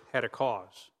universe had a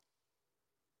cause.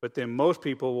 But then most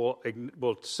people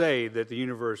will say that the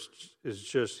universe is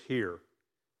just here.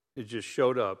 It just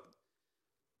showed up.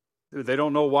 They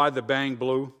don't know why the bang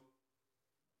blew.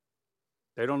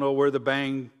 They don't know where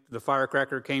the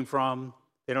firecracker came from.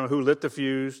 They don't know who lit the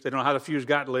fuse. They don't know how the fuse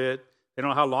got lit. They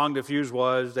don't know how long the fuse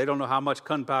was. They don't know how much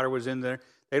gunpowder was in there.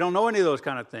 They don't know any of those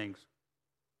kind of things.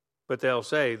 But they'll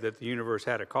say that the universe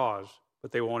had a cause,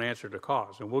 but they won't answer the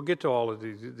cause. And we'll get to all of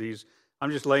these.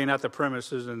 I'm just laying out the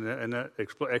premises and the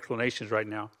explanations right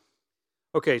now.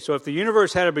 Okay, so if the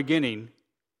universe had a beginning,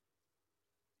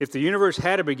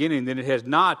 then it has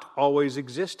not always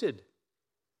existed.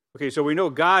 Okay, so we know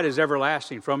God is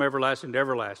everlasting, from everlasting to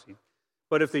everlasting.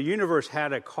 But if the universe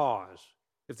had a cause,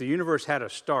 if the universe had a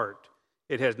start,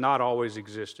 it has not always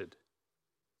existed.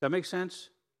 Does that make sense?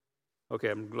 Okay,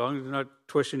 I'm long as you're not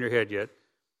twisting your head yet.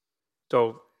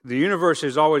 So the universe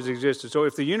has always existed. So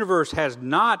if the universe has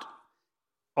not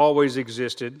always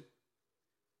existed,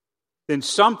 then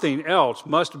something else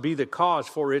must be the cause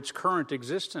for its current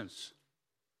existence.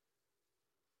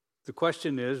 The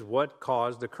question is, what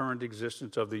caused the current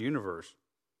existence of the universe?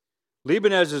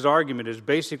 Leibniz's argument is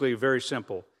basically very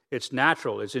simple. It's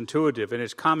natural, it's intuitive, and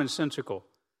it's commonsensical.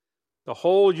 The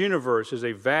whole universe is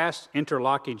a vast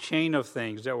interlocking chain of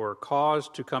things that were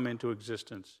caused to come into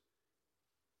existence.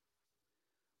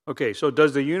 Okay, so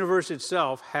does the universe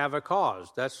itself have a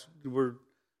cause? We're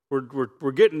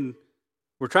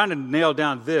trying to nail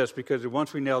down this, because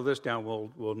once we nail this down,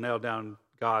 we'll nail down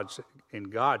God's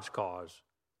cause.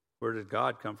 Where did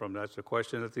God come from? That's the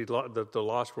question that the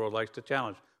lost world likes to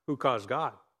challenge. Who caused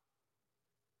God?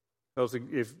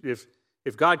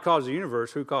 If God caused the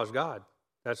universe, who caused God?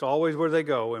 That's always where they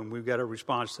go, and we've got a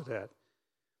response to that.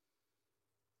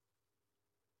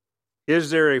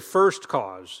 Is there a first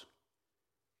cause?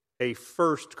 A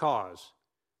first cause.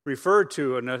 Referred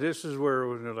to, and now this is where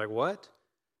we're like, what?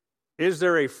 Is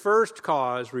there a first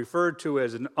cause referred to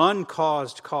as an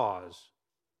uncaused cause?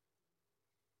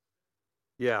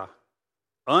 Yeah,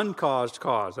 uncaused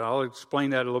cause. I'll explain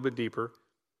that a little bit deeper.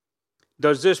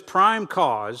 Does this prime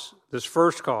cause, this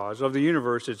first cause of the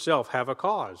universe itself, have a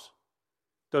cause?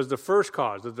 Does the first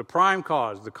cause, the prime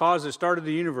cause, the cause that started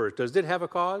the universe, does it have a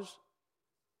cause?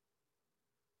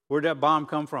 Where'd that bomb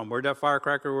come from? Where'd that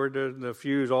firecracker, where'd the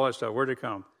fuse, all that stuff, where'd it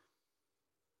come?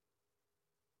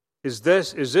 Is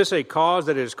this a cause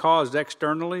that is caused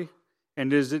externally?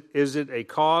 And is it a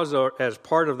cause or as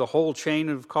part of the whole chain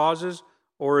of causes?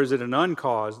 Or is it an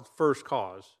uncaused first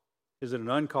cause? Is it an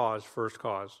uncaused first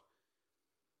cause?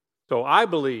 So I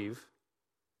believe,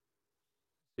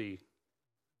 I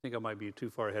think I might be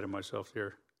too far ahead of myself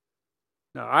here.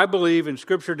 Now, I believe, and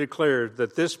Scripture declares,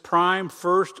 that this prime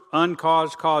first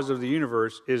uncaused cause of the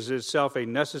universe is itself a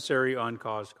necessary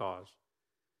uncaused cause.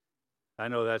 I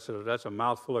know that's a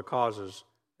mouthful of causes,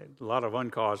 a lot of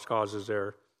uncaused causes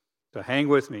there. So hang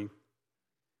with me.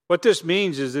 What this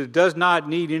means is that it does not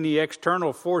need any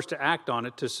external force to act on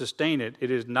it to sustain it.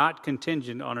 It is not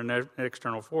contingent on an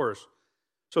external force.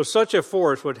 So such a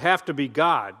force would have to be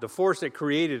God. The force that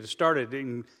created, started,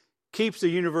 and keeps the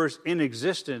universe in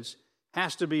existence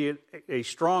has to be a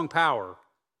strong power.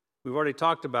 We've already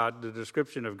talked about the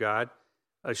description of God.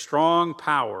 A strong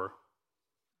power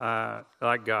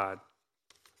like God.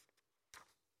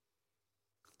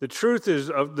 The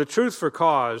truth for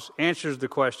cause answers the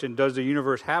question, does the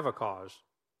universe have a cause?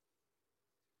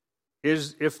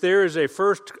 If there is a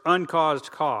first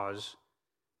uncaused cause,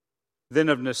 then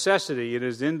of necessity it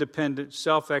is independent,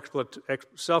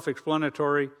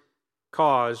 self-explanatory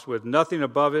cause with nothing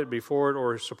above it, before it,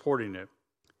 or supporting it.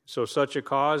 So such a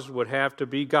cause would have to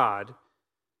be God.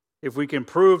 If we can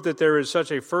prove that there is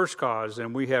such a first cause,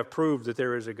 then we have proved that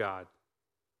there is a God.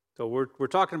 So we're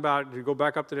talking about, to go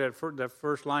back up to that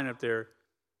first line up there,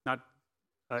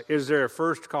 is there a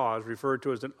first cause referred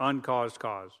to as an uncaused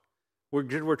cause?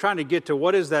 We're trying to get to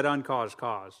what is that uncaused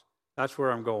cause. That's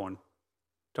where I'm going.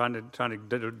 Trying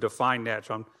to define that.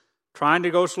 So I'm trying to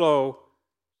go slow,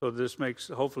 so this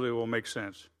hopefully will make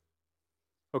sense.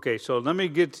 Okay, so let me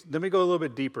go a little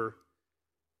bit deeper.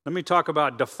 Let me talk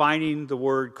about defining the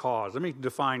word cause. Let me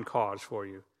define cause for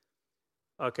you.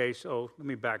 Okay, so let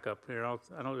me back up here. I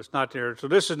know it's not there. So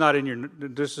this is not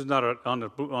on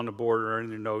the board or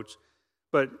in your notes.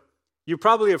 But You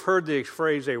probably have heard the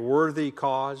phrase, a worthy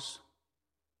cause.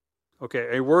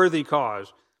 Okay, a worthy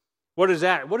cause. What is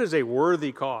that? What is a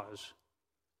worthy cause?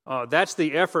 That's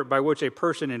the effort by which a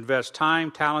person invests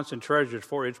time, talents, and treasures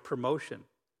for its promotion.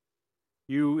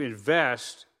 You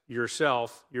invest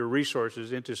yourself, your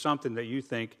resources, into something that you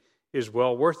think is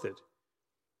well worth it.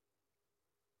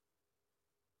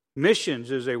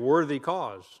 Missions is a worthy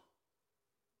cause,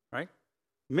 right?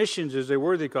 Missions is a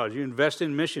worthy cause. You invest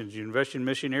in missions. You invest in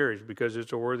missionaries because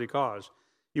it's a worthy cause.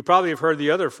 You probably have heard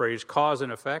the other phrase, cause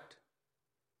and effect.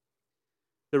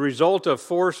 The result of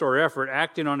force or effort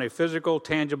acting on a physical,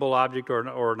 tangible object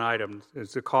or an item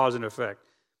is the cause and effect.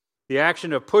 The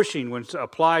action of pushing, when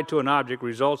applied to an object,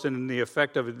 results in the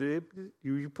effect of it.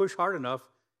 You push hard enough,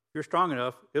 you're strong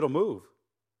enough, it'll move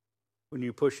when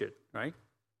you push it, right?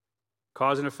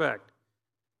 Cause and effect.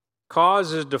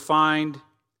 Cause is defined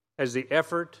as the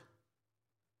effort.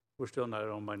 We're still not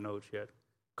on my notes yet.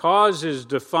 Cause is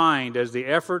defined as the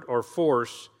effort or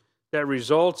force that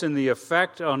results in the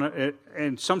effect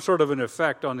and some sort of an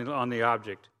effect on the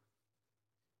object.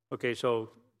 Okay, so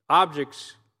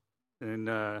objects, and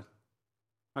am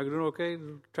I doing okay?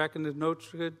 Tracking the notes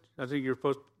good? I think you're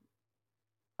supposed.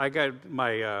 I got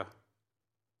my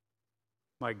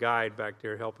my guide back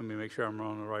there helping me make sure I'm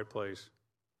on the right place.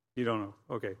 You don't know?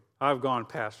 Okay, I've gone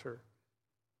past her.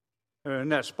 In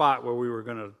that spot where we were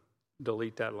going to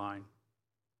delete that line.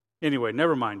 Anyway,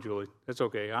 never mind, Julie. That's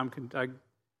okay.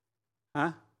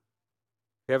 Huh?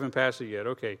 You haven't passed it yet.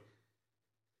 Okay.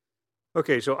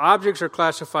 Okay, so objects are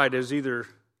classified as either.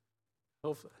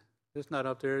 Oh, it's not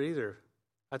up there either.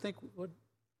 I think what?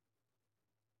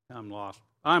 I'm lost.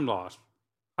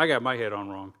 I got my head on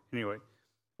wrong. Anyway.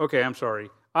 Okay, I'm sorry.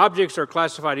 Objects are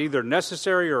classified either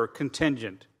necessary or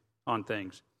contingent on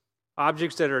things.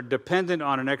 Objects that are dependent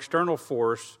on an external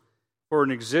force for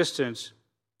its existence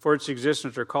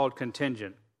are called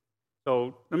contingent.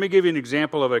 So let me give you an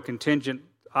example of a contingent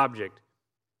object.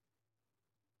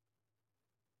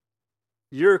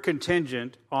 You're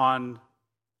contingent on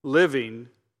living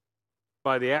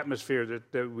by the atmosphere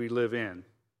that we live in.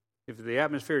 If the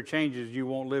atmosphere changes, you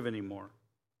won't live anymore.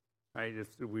 Right?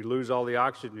 If we lose all the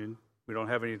oxygen, we don't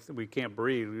have any. We can't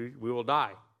breathe. We will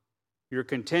die. You're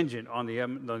contingent on the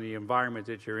environment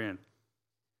that you're in.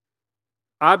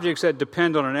 Objects that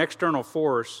depend on an external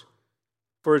force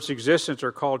for its existence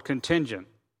are called contingent.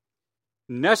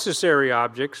 Necessary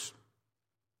objects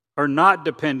are not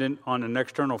dependent on an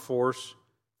external force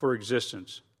for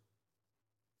existence.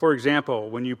 For example,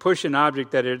 when you push an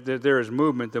object that there is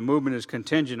movement, the movement is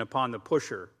contingent upon the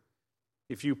pusher.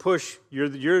 If you push,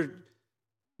 if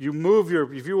you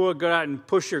will go out and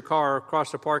push your car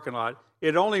across the parking lot,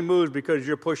 it only moves because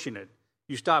you're pushing it.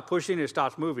 You stop pushing, it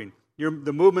stops moving.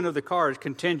 The movement of the car is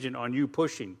contingent on you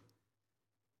pushing.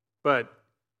 But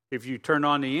if you turn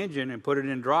on the engine and put it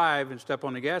in drive and step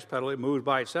on the gas pedal, it moves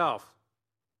by itself.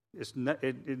 It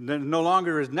no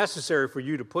longer is necessary for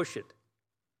you to push it.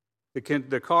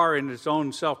 The car in its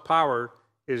own self-power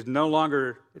is no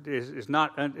longer it's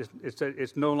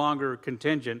no longer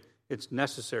contingent. It's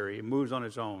necessary. It moves on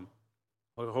its own.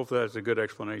 Well, hopefully that's a good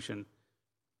explanation.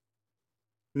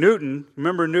 Newton,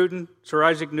 remember Newton, Sir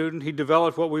Isaac Newton? He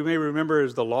developed what we may remember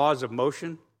as the laws of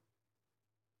motion.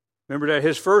 Remember that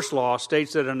his first law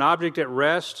states that an object at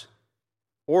rest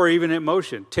or even in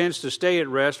motion tends to stay at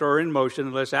rest or in motion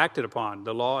unless acted upon,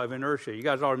 the law of inertia. You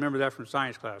guys all remember that from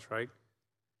science class, right?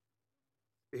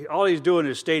 All he's doing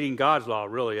is stating God's law,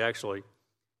 really, actually.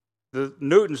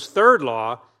 Newton's third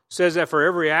law says that for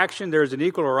every action, there's an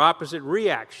equal or opposite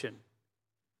reaction.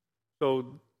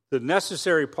 So the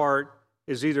necessary part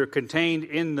is either contained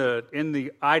in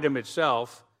the item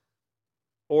itself,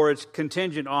 or it's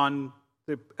contingent on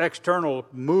the external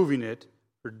moving it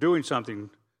or doing something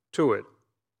to it.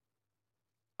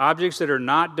 Objects that are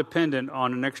not dependent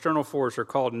on an external force are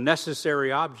called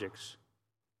necessary objects.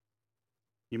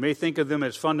 You may think of them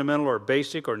as fundamental or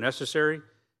basic or necessary.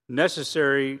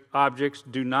 Necessary objects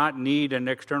do not need an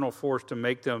external force to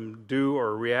make them do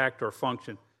or react or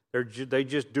function. They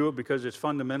just do it because it's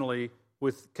fundamentally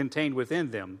contained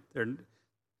within them.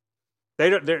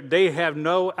 They have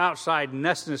no outside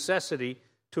necessity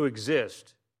to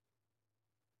exist.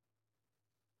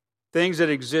 Things that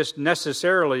exist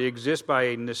necessarily exist by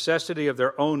a necessity of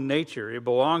their own nature. It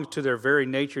belongs to their very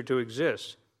nature to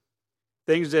exist.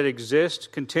 Things that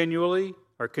exist continually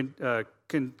or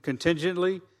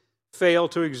contingently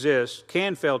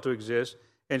can fail to exist,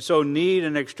 and so need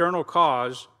an external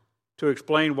cause to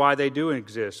explain why they do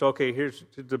exist. Okay, here's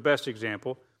the best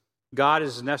example. God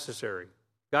is necessary.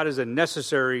 God is a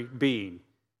necessary being.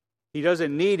 He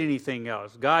doesn't need anything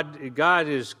else. God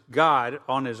is God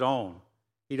on his own.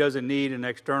 He doesn't need an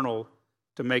external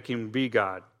to make him be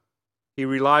God. He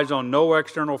relies on no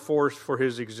external force for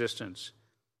his existence.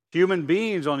 Human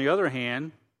beings, on the other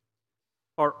hand,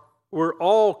 we're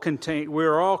all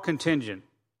contingent.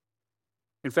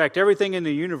 In fact, everything in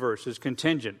the universe is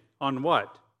contingent on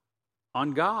what?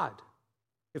 On God.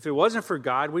 If it wasn't for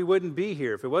God, we wouldn't be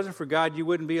here. If it wasn't for God, you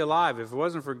wouldn't be alive. If it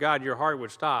wasn't for God, your heart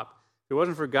would stop. If it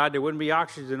wasn't for God, there wouldn't be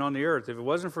oxygen on the earth. If it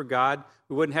wasn't for God,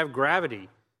 we wouldn't have gravity.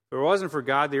 If it wasn't for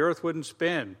God, the earth wouldn't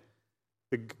spin.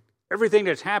 Everything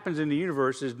that happens in the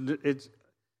universe it's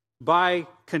by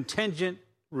contingent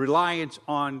reliance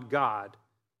on God.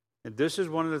 And this is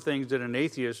one of the things that an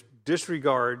atheist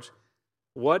disregards.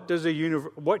 What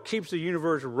keeps the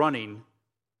universe running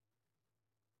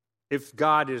if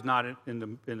God is not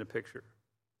in the picture?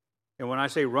 And when I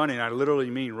say running, I literally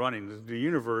mean running. The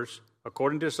universe,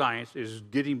 according to science, is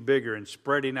getting bigger and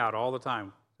spreading out all the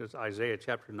time. Isaiah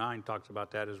chapter 9 talks about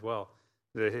that as well.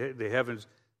 The heavens,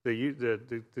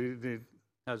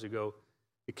 how's it go?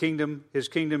 The kingdom, his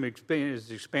kingdom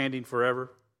is expanding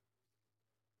forever.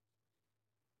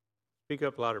 Speak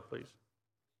up louder, please.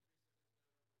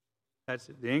 That's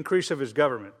it. The increase of his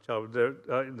government.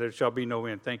 There shall be no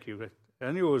end. Thank you.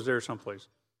 I knew it was there someplace.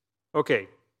 Okay.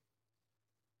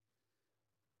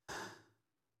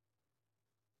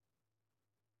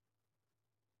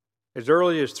 As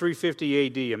early as 350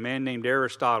 AD, a man named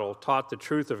Aristotle taught the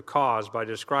truth of cause by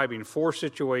describing 4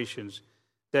 situations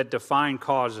that define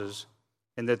causes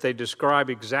and that they describe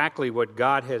exactly what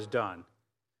God has done.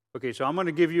 Okay, so I'm going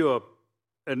to give you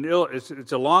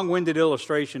it's a long-winded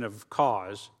illustration of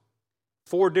cause,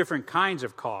 4 different kinds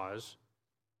of cause,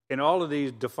 and all of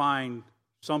these define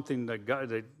something that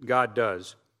God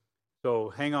does. So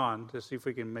hang on, let's see if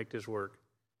we can make this work.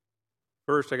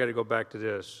 First, I got to go back to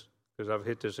this, because I've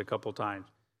hit this a couple times.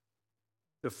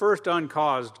 The first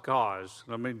uncaused cause,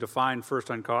 let me define first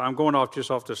uncaused. I'm going off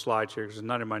the slides here because it's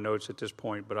not in my notes at this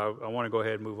point, but I want to go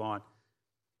ahead and move on.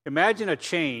 Imagine a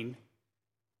chain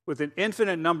with an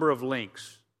infinite number of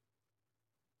links.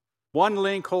 One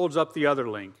link holds up the other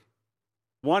link.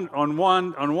 On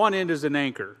one end is an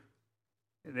anchor.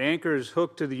 The anchor is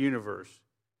hooked to the universe.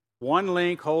 One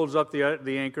link holds up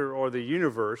the anchor or the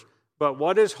universe, but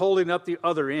what is holding up the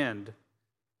other end?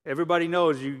 Everybody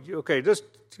knows just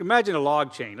imagine a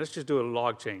log chain. Let's just do a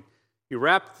log chain. You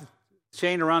wrap the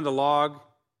chain around the log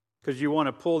because you want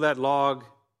to pull that log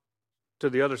to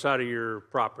the other side of your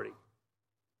property.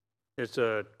 It's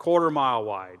a 1/4 mile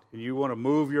wide, and you want to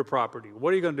move your property.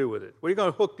 What are you going to do with it? What are you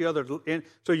going to hook the other end?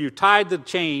 So you tied the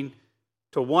chain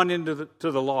to one end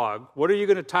to the log. What are you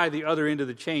going to tie the other end of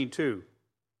the chain to?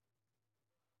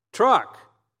 Truck.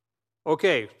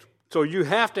 Okay, so you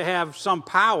have to have some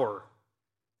power.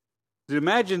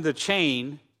 Imagine the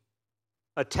chain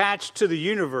attached to the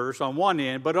universe on one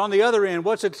end, but on the other end,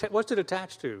 what's it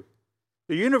attached to?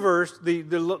 The universe,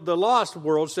 the lost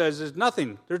world says there's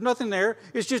nothing. There's nothing there.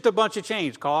 It's just a bunch of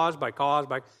chains, cause by cause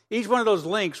by. Each one of those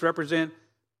links represent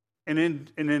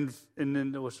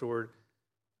what's the word?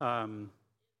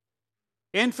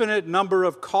 Infinite number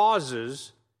of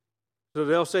causes. So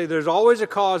they'll say there's always a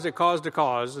cause that caused a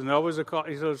cause, and always a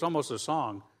cause. So it's almost a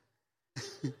song.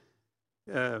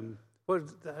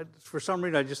 For some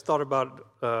reason, I just thought about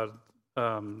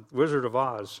Wizard of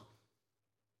Oz.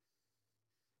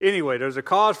 Anyway, there's a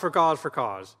cause for cause for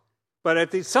cause.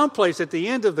 But someplace at the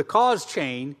end of the cause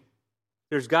chain,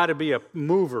 there's got to be a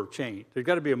mover chain. There's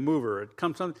got to be a mover.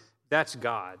 That's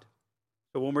God.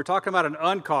 So when we're talking about an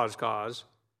uncaused cause,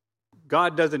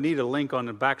 God doesn't need a link on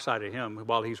the backside of him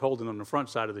while he's holding on the front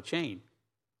side of the chain.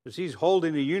 Because he's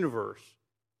holding the universe.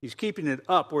 He's keeping it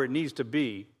up where it needs to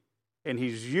be. And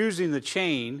he's using the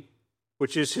chain,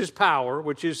 which is his power,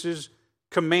 which is his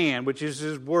command, which is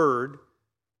his word,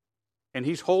 and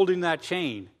he's holding that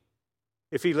chain.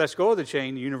 If he lets go of the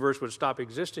chain, the universe would stop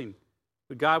existing.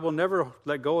 But God will never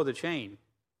let go of the chain.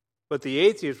 But the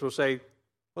atheist will say,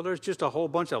 well, there's just a whole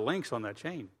bunch of links on that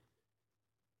chain.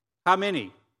 How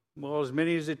many? Well, as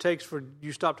many as it takes for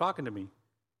you stop talking to me.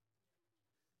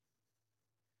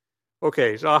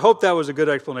 Okay, so I hope that was a good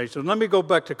explanation. Let me go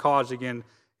back to cause again.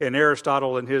 And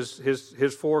Aristotle and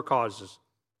his 4 causes.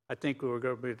 I think we're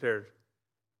going to be there.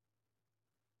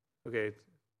 Okay.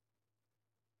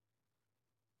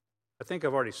 I think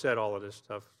I've already said all of this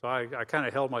stuff. So I kind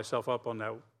of held myself up on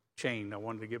that chain. I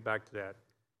wanted to get back to that.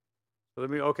 So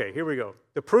here we go.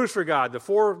 The proofs for God. The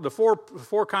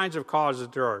four kinds of causes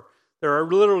there are. There are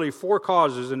literally 4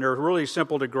 causes, and they're really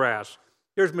simple to grasp.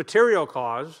 There's material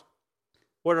cause.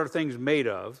 What are things made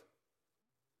of?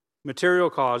 Material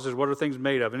causes, what are things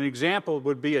made of? An example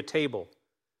would be a table.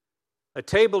 A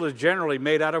table is generally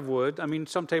made out of wood. I mean,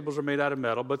 some tables are made out of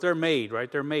metal, but they're made,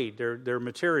 right? They're made. They're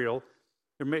material.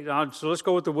 They're made. So let's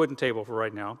go with the wooden table for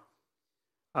right now.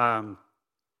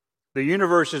 The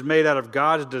universe is made out of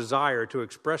God's desire to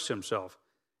express himself.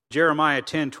 Jeremiah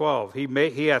 10:12,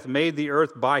 he hath made the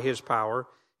earth by his power.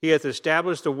 He hath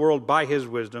established the world by his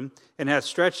wisdom, and hath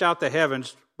stretched out the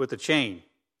heavens with a chain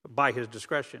by his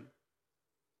discretion.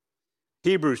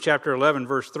 Hebrews chapter 11,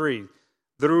 verse 3,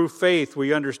 through faith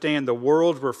we understand the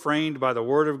worlds were framed by the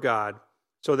word of God,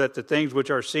 so that the things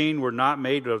which are seen were not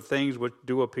made of things which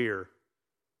do appear.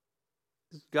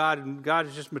 God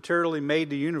has just materially made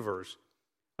the universe.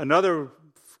 Another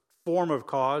form of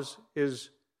cause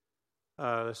is,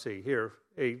 the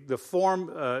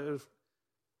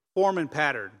form and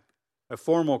pattern, a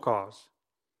formal cause.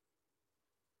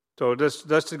 So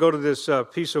let's go to this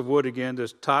piece of wood again,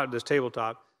 this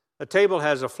tabletop. A table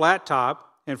has a flat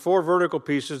top and 4 vertical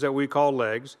pieces that we call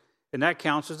legs, and that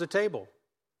counts as a table.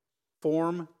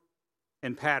 Form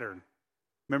and pattern.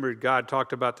 Remember, God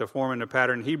talked about the form and the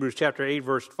pattern. In Hebrews chapter 8,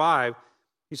 verse 5,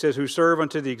 he says, who serve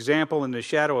unto the example in the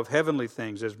shadow of heavenly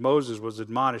things, as Moses was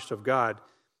admonished of God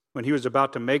when he was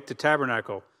about to make the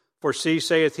tabernacle. For see,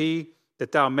 saith he,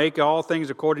 that thou make all things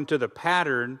according to the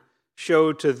pattern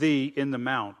showed to thee in the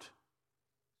mount.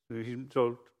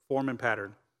 So, form and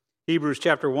pattern. Hebrews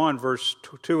chapter 1, verse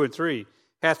 2 and 3,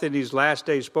 hath in these last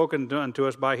days spoken unto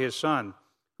us by his Son,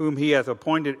 whom he hath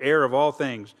appointed heir of all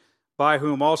things, by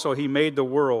whom also he made the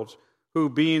worlds, who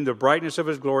being the brightness of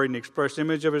his glory and the express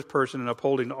image of his person, and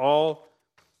upholding all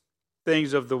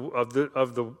things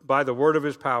by the word of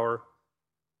his power,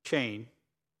 chain.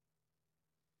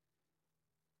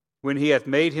 When he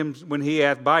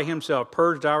hath by himself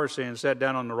purged our sins, sat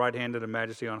down on the right hand of the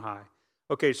majesty on high.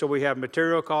 Okay, so we have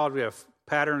material cause, we have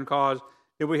pattern cause,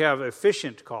 then we have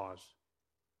efficient cause.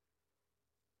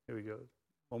 Here we go.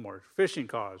 One more. Efficient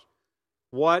cause.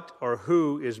 What or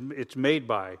who it's made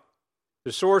by.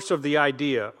 The source of the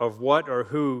idea of what or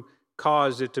who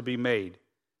caused it to be made.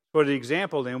 For the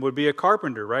example then would be a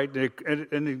carpenter, right?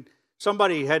 And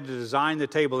somebody had to design the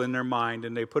table in their mind,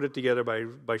 and they put it together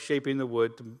by shaping the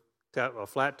wood to have a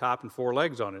flat top and 4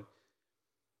 legs on it.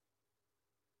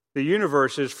 The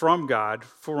universe is from God,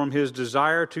 from his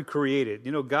desire to create it.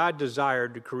 You know, God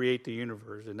desired to create the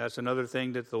universe, and that's another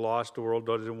thing that the lost world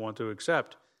doesn't want to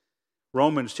accept.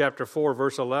 Revelation 4,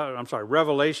 verse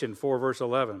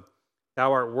 11.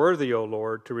 Thou art worthy, O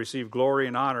Lord, to receive glory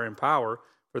and honor and power,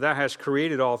 for thou hast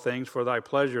created all things, for thy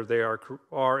pleasure they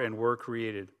are and were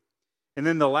created. And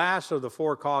then the last of the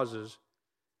 4 causes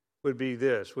would be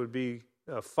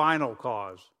a final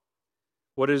cause.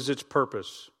 What is its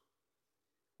purpose?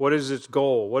 What is its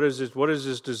goal? What is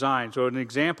its design? So an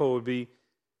example would be,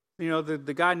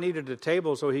 the guy needed a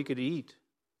table so he could eat.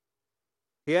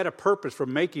 He had a purpose for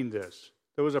making this.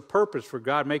 There was a purpose for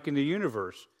God making the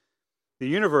universe. The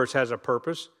universe has a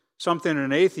purpose, something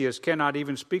an atheist cannot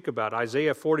even speak about.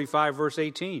 Isaiah 45, verse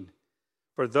 18.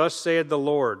 For thus saith the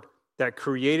Lord, that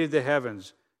created the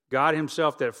heavens, God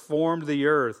himself that formed the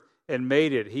earth and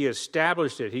made it. He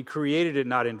established it. He created it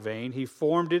not in vain. He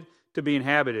formed it to be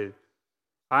inhabited.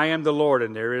 I am the Lord,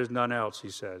 and there is none else, he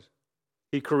says.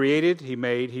 He created, he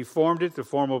made, he formed it, the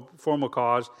formal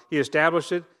cause. He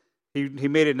established it. He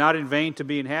made it not in vain to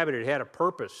be inhabited. It had a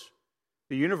purpose.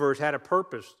 The universe had a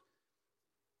purpose.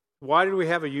 Why do we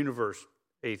have a universe,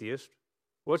 atheist?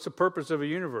 What's the purpose of a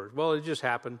universe? Well, it just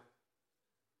happened.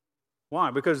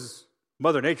 Why? Because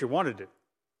Mother Nature wanted it,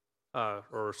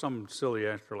 or some silly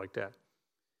answer like that.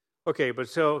 Okay, but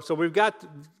so we've got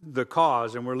the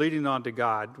cause, and we're leading on to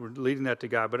God. We're leading that to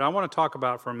God. But I want to talk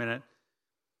about for a minute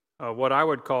what I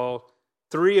would call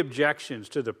 3 objections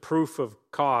to the proof of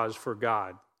cause for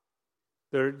God.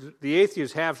 The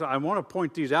atheists have. I want to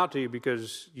point these out to you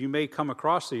because you may come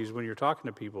across these when you're talking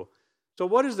to people. So,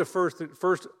 what is the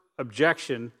first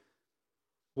objection?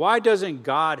 Why doesn't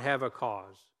God have a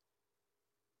cause?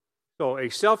 So, a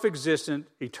self-existent,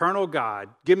 eternal God,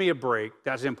 give me a break.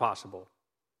 That's impossible.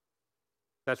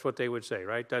 That's what they would say,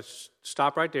 right?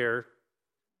 Stop right there.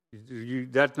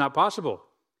 That's not possible.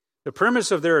 The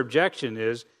premise of their objection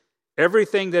is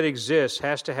everything that exists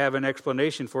has to have an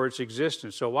explanation for its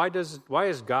existence. So why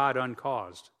is God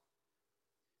uncaused?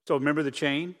 So remember the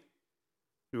chain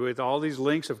with all these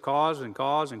links of cause and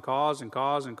cause and cause and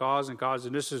cause and cause and cause,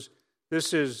 and this is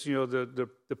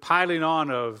the piling on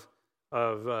of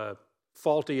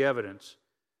faulty evidence.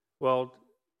 Well,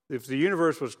 if the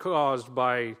universe was caused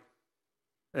by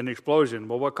an explosion,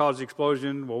 well, what caused the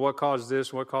explosion? Well, what caused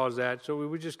this? What caused that? So we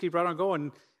would just keep right on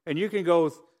going, and you can go,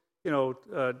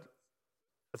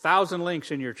 1,000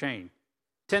 links in your chain,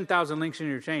 10,000 links in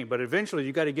your chain, but eventually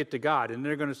you got to get to God, and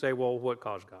they're going to say, well, what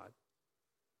caused God?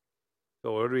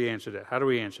 So how do we answer that? How do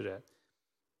we answer that?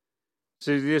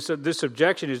 See, this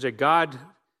objection is that God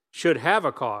should have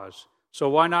a cause. So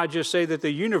why not just say that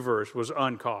the universe was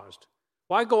uncaused?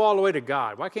 Why go all the way to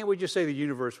God? Why can't we just say the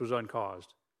universe was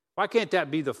uncaused? Why can't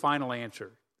that be the final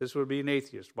answer? This would be an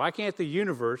atheist. Why can't the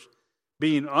universe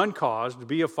being uncaused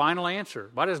be a final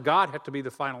answer? Why does God have to be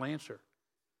the final answer?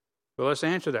 Well, let's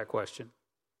answer that question.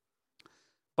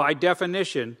 By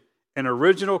definition, an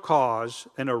original cause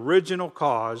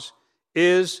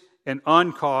is an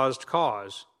uncaused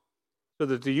cause. So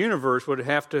that the universe would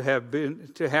have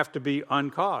to be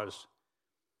uncaused.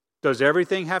 Does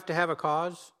everything have to have a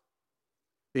cause?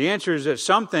 The answer is that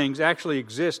some things actually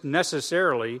exist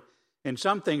necessarily, and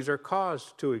some things are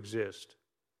caused to exist.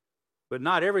 But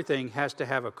not everything has to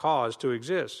have a cause to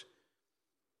exist.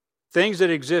 Things that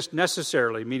exist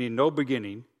necessarily, meaning no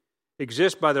beginning,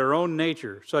 exist by their own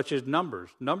nature, such as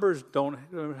numbers. Numbers don't.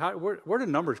 Where do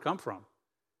numbers come from?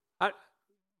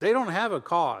 They don't have a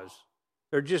cause.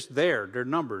 They're just there. They're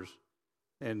numbers.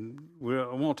 And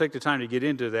I won't take the time to get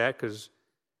into that because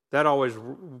that always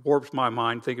warps my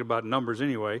mind thinking about numbers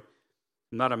anyway.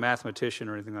 I'm not a mathematician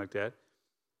or anything like that.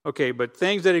 Okay, but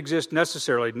things that exist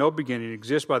necessarily, no beginning,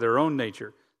 exist by their own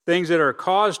nature. Things that are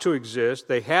caused to exist,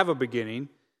 they have a beginning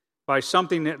by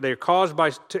something that they're caused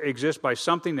to exist by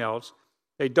something else.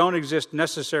 They don't exist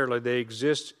necessarily. They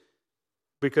exist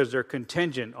because they're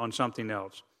contingent on something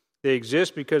else. They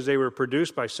exist because they were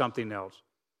produced by something else.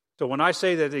 So when I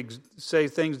say that say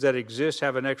things that exist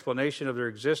have an explanation of their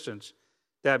existence,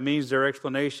 that means their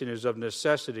explanation is of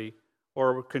necessity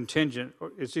or contingent.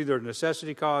 It's either a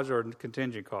necessity cause or a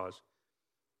contingent cause.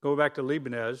 Go back to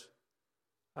Leibniz.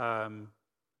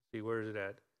 See, where is it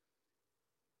at?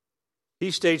 He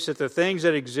states that the things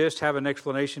that exist have an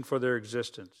explanation for their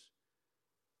existence.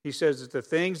 He says that the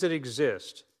things that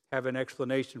exist have an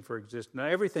explanation for existence. Now,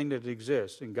 everything that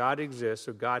exists, and God exists,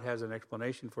 so God has an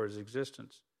explanation for his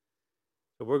existence.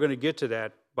 So we're going to get to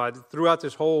that. Throughout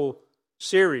this whole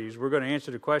series, we're going to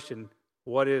answer the question,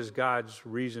 what is God's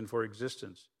reason for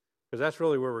existence? Because that's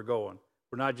really where we're going.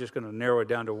 We're not just going to narrow it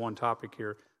down to one topic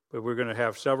here, but we're going to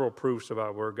have several proofs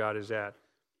about where God is at.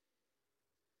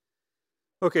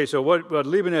 Okay, so what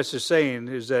Leibniz is saying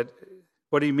is that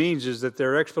what he means is that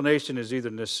their explanation is either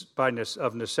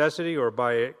of necessity or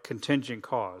by a contingent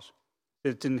cause.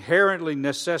 It's inherently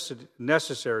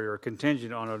necessary or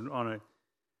contingent on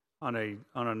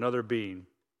another being.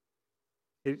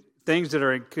 Things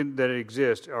that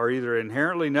exist are either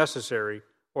inherently necessary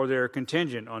or they are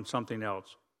contingent on something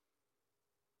else.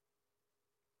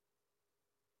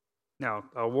 Now,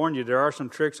 I'll warn you, there are some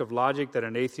tricks of logic that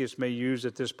an atheist may use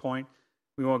at this point.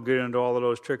 We won't get into all of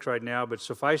those tricks right now, but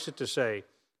suffice it to say,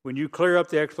 when you clear up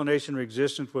the explanation of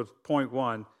existence with point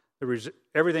one,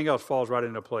 everything else falls right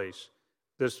into place.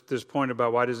 This point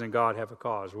about why doesn't God have a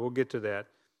cause? We'll get to that.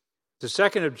 The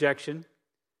second objection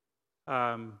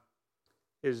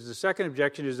is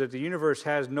that the universe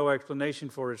has no explanation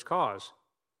for its cause.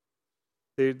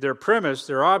 Their premise,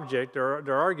 their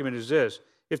argument is this: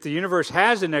 if the universe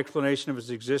has an explanation of its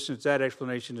existence, that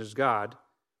explanation is God.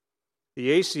 The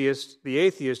atheist,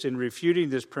 in refuting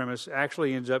this premise,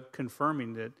 actually ends up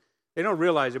confirming that. They don't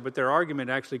realize it, but their argument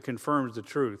actually confirms the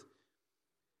truth.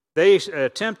 They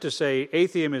attempt to say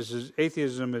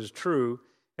atheism is true,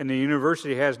 and the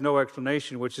university has no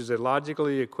explanation, which is a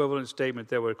logically equivalent statement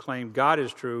that would claim God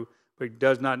is true, but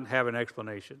does not have an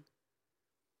explanation.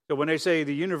 So when they say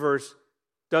the universe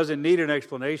doesn't need an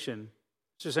explanation,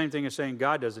 it's the same thing as saying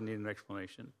God doesn't need an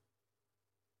explanation.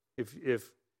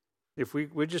 If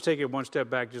we just take it one step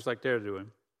back, just like they're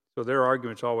doing, so their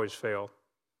arguments always fail.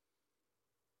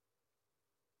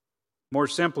 More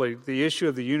simply, the issue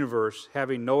of the universe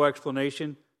having no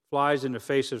explanation flies in the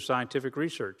face of scientific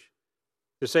research.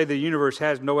 To say the universe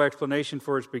has no explanation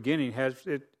for its beginning,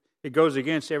 it goes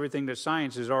against everything that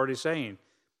science is already saying.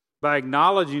 By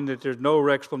acknowledging that there's no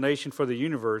explanation for the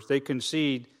universe, they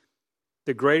concede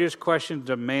the greatest questions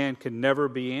of man can never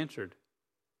be answered.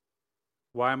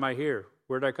 Why am I here?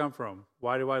 Where did I come from?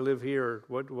 Why do I live here?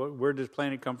 Where does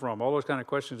planet come from? All those kind of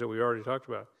questions that we already talked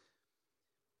about.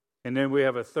 And then we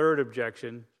have a third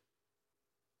objection.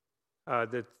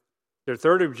 That their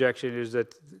third objection is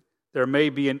that there may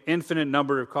be an infinite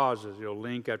number of causes.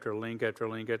 Link after link after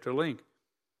link after link.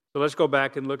 So let's go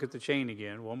back and look at the chain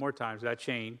again one more time. So that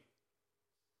chain.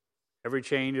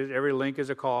 Every link is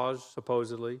a cause,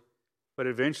 supposedly, but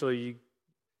eventually,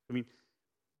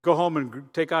 go home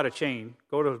and take out a chain.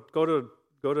 Go to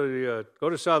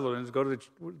Sutherland's. Go to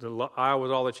the aisle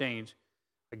with all the chains.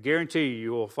 I guarantee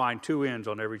you will find two ends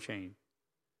on every chain.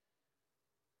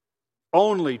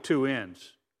 only two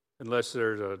ends, unless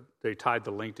they tied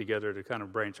the link together to kind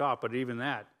of branch off. But even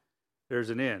that, there's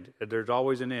an end. There's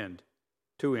always an end.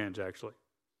 Two ends, actually.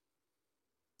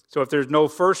 So if there's no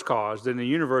first cause, then the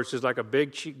universe is like a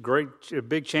big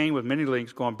chain with many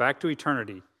links going back to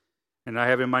eternity. And I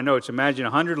have in my notes, imagine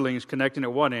 100 links connecting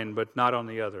at one end, but not on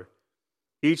the other.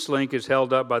 Each link is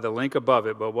held up by the link above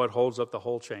it, but what holds up the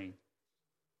whole chain?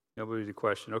 That would be the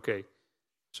question. Okay,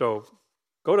 so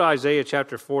go to Isaiah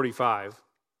chapter 45.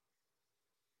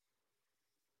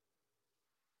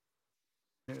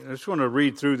 I just want to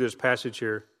read through this passage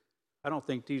here. I don't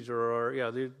think these are,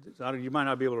 you might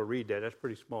not be able to read that. That's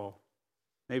pretty small.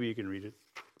 Maybe you can read it.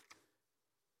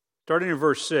 Starting in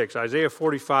verse 6, Isaiah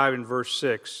 45 and verse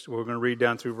 6. We're going to read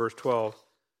down through verse 12.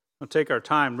 I'll take our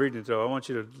time reading it, though. I want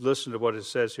you to listen to what it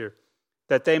says here.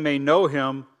 That they may know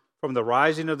him from the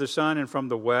rising of the sun and from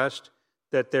the west,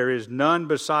 that there is none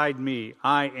beside me.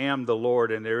 I am the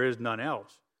Lord, and there is none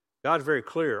else. God's very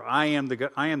clear. I am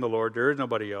the Lord. There is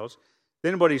nobody else.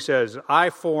 Then what he says,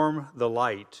 I form the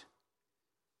light.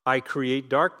 I create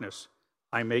darkness.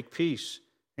 I make peace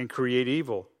and create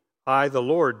evil. I, the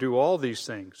Lord, do all these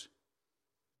things.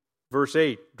 Verse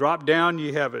 8, drop down,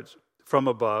 ye heavens, from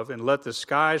above, and let the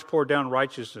skies pour down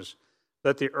righteousness.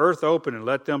 Let the earth open, and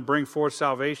let them bring forth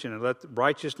salvation, and let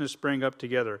righteousness spring up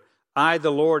together. I,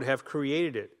 the Lord, have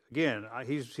created it. Again,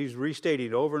 he's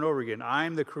restating over and over again, I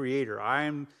am the creator.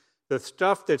 The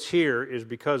stuff that's here is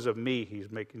because of me.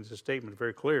 He's making this statement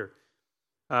very clear.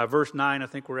 Verse 9, I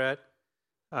think we're at.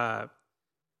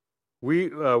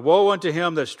 Woe unto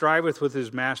him that striveth with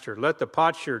his master. Let the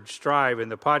potsherd strive in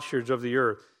the potsherds of the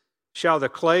earth. Shall the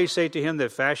clay say to him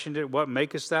that fashioned it, what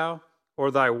makest thou? Or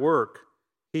thy work,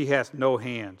 he hath no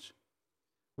hands.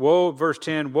 Woe, verse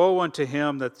 10, woe unto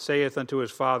him that saith unto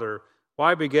his father,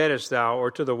 why begettest thou? Or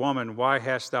to the woman, why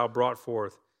hast thou brought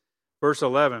forth? Verse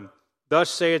 11, thus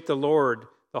saith the Lord,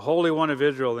 the Holy One of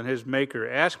Israel and his Maker,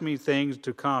 ask me things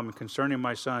to come concerning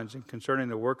my sons and concerning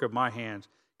the work of my hands.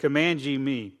 Command ye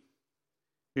me.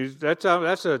 That's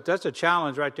a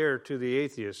challenge right there to the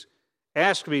atheist.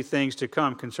 Ask me things to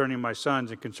come concerning my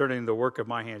sons and concerning the work of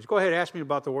my hands. Go ahead, ask me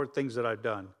about the things that I've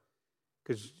done.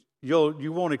 Because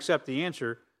you won't accept the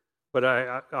answer, but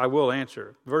I will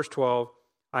answer. Verse 12,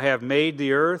 I have made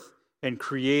the earth and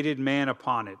created man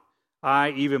upon it. I,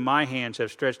 even my hands, have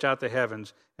stretched out the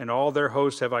heavens, and all their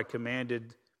hosts have I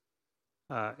commanded.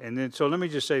 So let me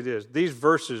just say this. These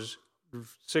verses,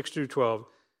 6 through 12,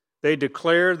 they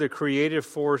declare the creative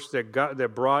force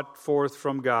that brought forth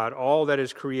from God all that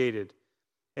is created.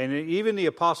 And even the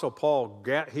Apostle Paul,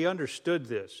 he understood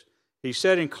this. He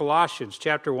said in Colossians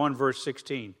chapter 1, verse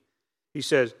 16, he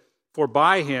says, for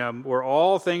by him were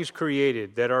all things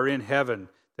created that are in heaven,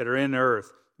 that are in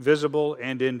earth, visible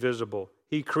and invisible.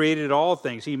 He created all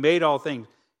things. He made all things.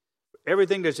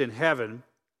 Everything that's in heaven,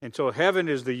 and so heaven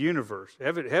is the universe.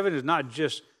 Heaven is not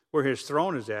just where his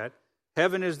throne is at.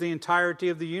 Heaven is the entirety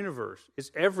of the universe.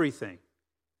 It's everything.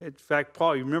 In fact,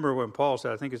 Paul, you remember when Paul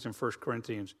said, I think it's in 1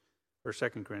 Corinthians or 2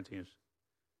 Corinthians.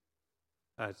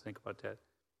 I had to think about that.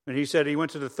 And he said he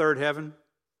went to the third heaven.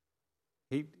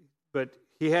 But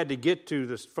he had to get to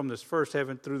this from this first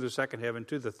heaven through the second heaven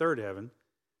to the third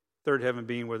heaven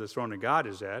being where the throne of God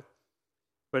is at.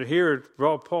 But here,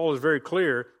 Paul is very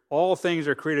clear, all things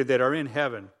are created that are in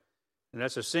heaven. And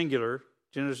that's a singular.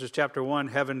 Genesis chapter 1,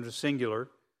 heaven is singular.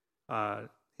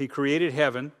 He created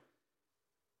heaven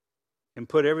and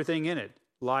put everything in it,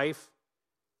 life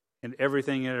and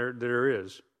everything there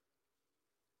is.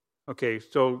 Okay,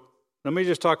 so let me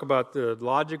just talk about the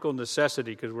logical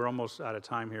necessity, because we're almost out of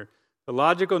time here. The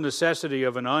logical necessity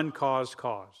of an uncaused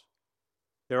cause.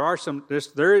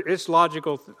 It's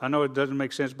logical. I know it doesn't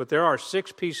make sense, but there are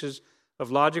 6 pieces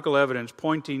of logical evidence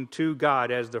pointing to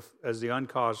God as the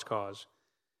uncaused cause.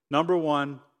 Number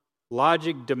 1,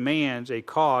 logic demands a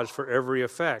cause for every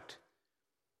effect.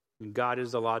 And God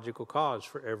is the logical cause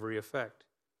for every effect.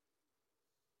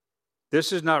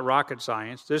 This is not rocket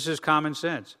science. This is common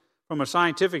sense. From a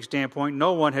scientific standpoint,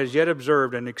 no one has yet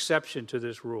observed an exception to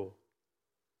this rule.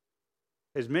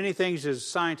 As many things as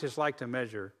scientists like to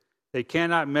measure, they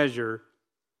cannot measure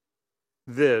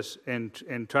this and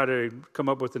try to come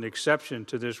up with an exception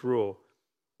to this rule,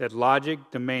 that logic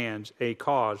demands a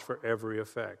cause for every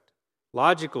effect.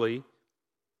 Logically,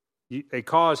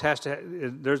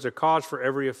 there's a cause for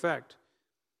every effect.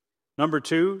 Number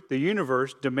 2, the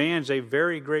universe demands a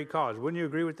very great cause. Wouldn't you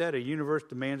agree with that? A universe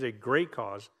demands a great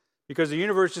cause because the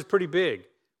universe is pretty big.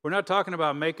 We're not talking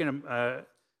about making a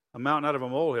mountain out of a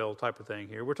molehill type of thing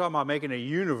here. We're talking about making a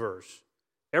universe.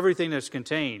 Everything that's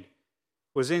contained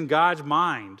was in God's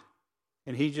mind,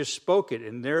 and he just spoke it,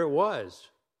 and there it was.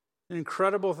 An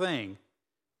incredible thing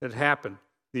that happened.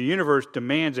 The universe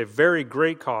demands a very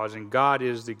great cause, and God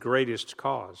is the greatest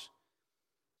cause.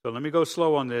 So let me go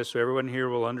slow on this so everyone here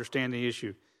will understand the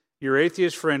issue. Your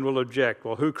atheist friend will object,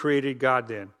 well, who created God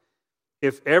then?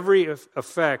 If every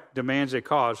effect demands a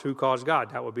cause, who caused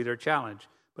God? That would be their challenge.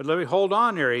 But let me hold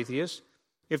on there, atheists.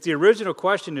 If the original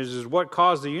question is what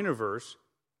caused the universe,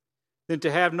 then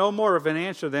to have no more of an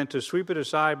answer than to sweep it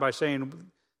aside by saying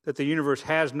that the universe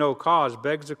has no cause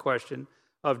begs the question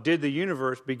of did the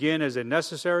universe begin as a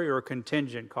necessary or a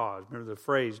contingent cause? Remember the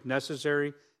phrase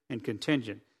necessary and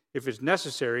contingent. If it's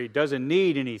necessary, it doesn't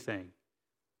need anything.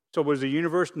 So was the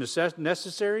universe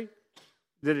necessary?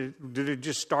 Did it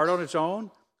just start on its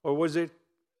own? Or was it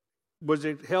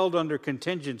held under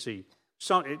contingency?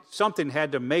 Something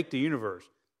had to make the universe.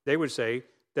 They would say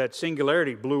that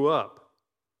singularity blew up.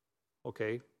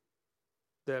 Okay,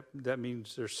 that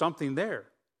means there's something there.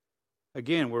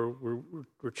 Again,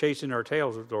 we're chasing our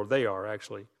tails, or they are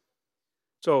actually.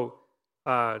 So,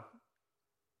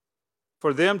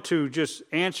 for them to just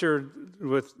answer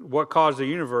with what caused the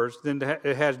universe, then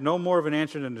it has no more of an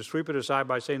answer than to sweep it aside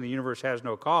by saying the universe has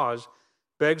no cause,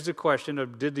 begs the question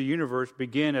of did the universe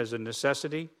begin as a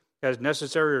necessity, as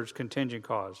necessary, or as contingent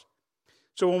cause?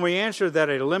 So when we answer that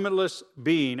a limitless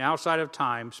being outside of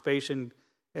time, space, and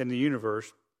the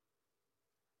universe,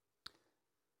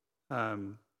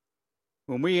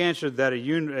 when we answer that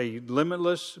a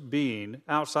limitless being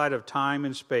outside of time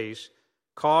and space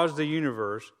caused the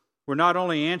universe, we're not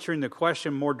only answering the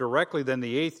question more directly than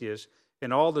the atheists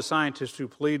and all the scientists who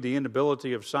plead the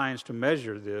inability of science to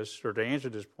measure this or to answer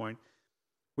this point,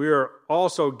 we are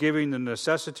also giving the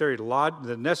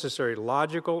necessary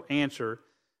logical answer,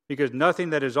 because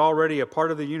nothing that is already a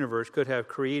part of the universe could have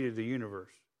created the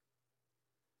universe.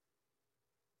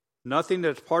 Nothing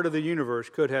that's part of the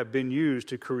universe could have been used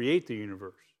to create the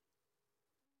universe.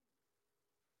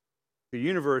 The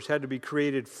universe had to be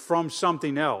created from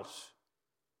something else.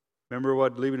 Remember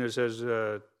what Leibniz says,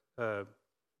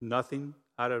 nothing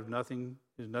out of nothing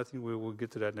is nothing. We'll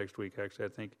get to that next week, actually, I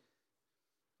think.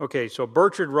 Okay, so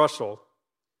Bertrand Russell,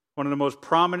 one of the most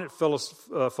prominent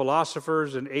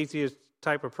philosophers and atheist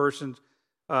type of persons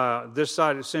this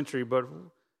side of the century, but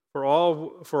for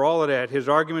all of that, his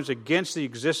arguments against the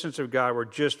existence of God were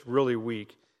just really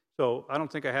weak. So I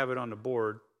don't think I have it on the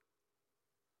board.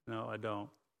 No, I don't.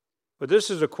 But this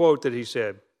is a quote that he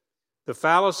said. The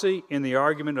fallacy in the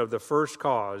argument of the first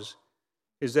cause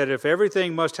is that if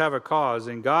everything must have a cause,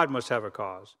 then God must have a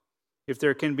cause. If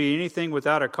there can be anything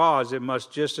without a cause, it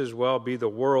must just as well be the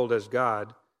world as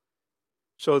God.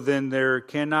 So then there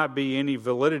cannot be any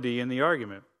validity in the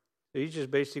argument. He's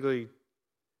just basically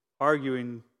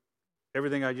arguing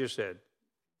everything I just said.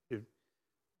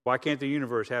 Why can't the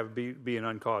universe be an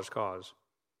uncaused cause?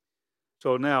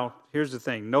 So now, here's the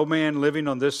thing. No man living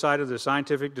on this side of the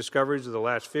scientific discoveries of the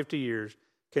last 50 years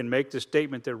can make the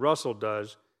statement that Russell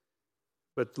does,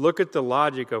 but look at the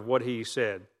logic of what he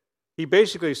said. He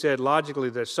basically said logically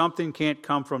that something can't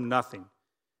come from nothing.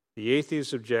 The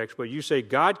atheist objects, but you say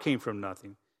God came from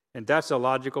nothing, and that's a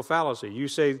logical fallacy.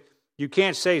 You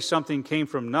can't say something came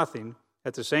from nothing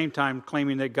at the same time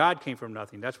claiming that God came from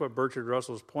nothing. That's what Bertrand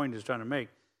Russell's point is trying to make.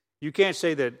 You can't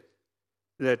say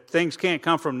that things can't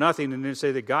come from nothing and then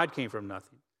say that God came from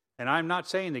nothing. And I'm not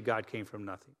saying that God came from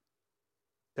nothing.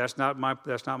 That's not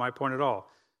my point at all.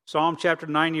 Psalm chapter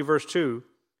 90, verse 2,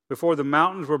 before the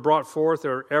mountains were brought forth,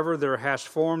 or ever there hast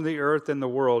formed the earth and the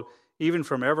world, even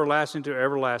from everlasting to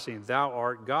everlasting, thou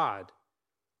art God.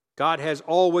 God has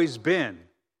always been.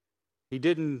 He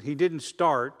didn't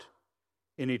start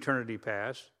in eternity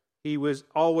past. He was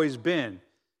always been.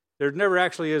 There never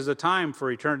actually is a time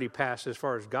for eternity past as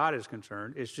far as God is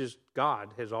concerned. It's just God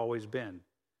has always been.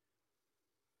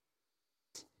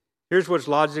 Here's what's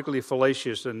logically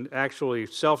fallacious and actually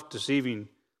self-deceiving.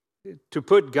 To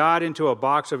put God into a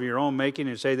box of your own making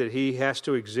and say that he has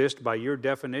to exist by your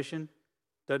definition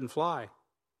doesn't fly.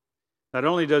 Not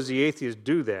only does the atheist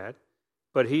do that,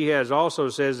 but he has also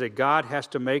says that God has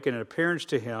to make an appearance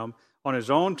to him on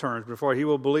his own terms before he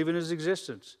will believe in his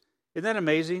existence. Isn't that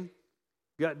amazing?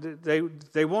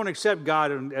 They won't accept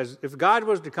God as if God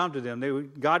was to come to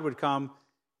them. God would come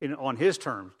on his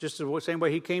terms, just the same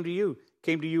way he came to you.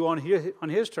 Came to you on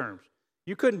his terms.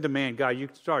 You couldn't demand God. You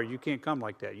can't come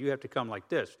like that. You have to come like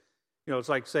this. It's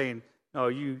like saying, no,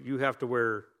 you have to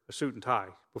wear a suit and tie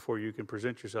before you can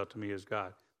present yourself to me as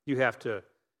God. You have to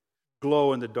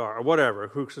glow in the dark or whatever.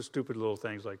 Hooks of stupid little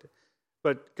things like that.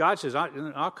 But God says,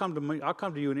 I'll come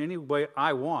to you in any way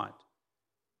I want.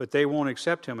 But they won't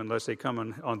accept him unless they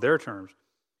come on their terms.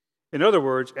 In other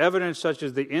words, evidence such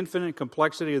as the infinite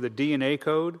complexity of the DNA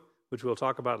code, which we'll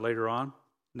talk about later on,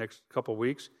 next couple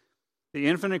weeks. The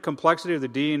infinite complexity of the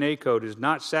DNA code is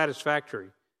not satisfactory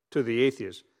to the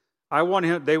atheist. I want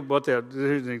him to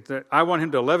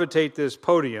levitate this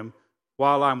podium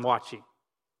while I'm watching.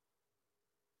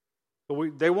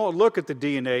 But they won't look at the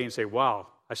DNA and say, wow,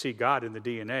 I see God in the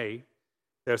DNA.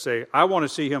 They'll say, I want to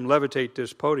see him levitate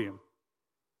this podium.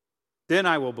 Then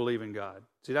I will believe in God.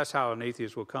 See, that's how an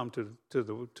atheist will come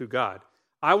to God.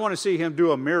 I want to see him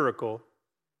do a miracle.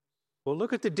 Well,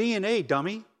 look at the DNA,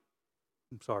 dummy.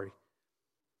 I'm sorry.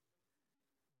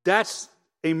 That's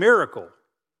a miracle.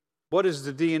 What is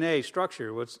the DNA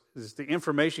structure? What's the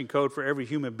information code for every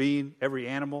human being, every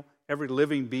animal, every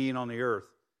living being on the earth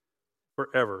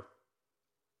forever?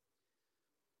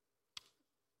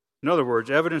 In other words,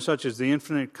 evidence such as the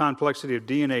infinite complexity of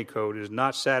DNA code is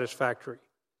not satisfactory.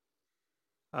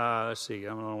 Let's see, I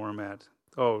don't know where I'm at.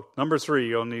 Number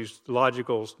 3 on these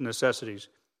logical necessities.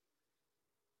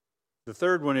 The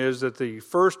third one is that the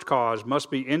first cause must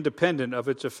be independent of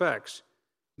its effects.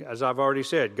 As I've already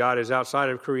said, God is outside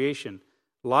of creation.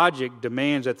 Logic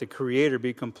demands that the Creator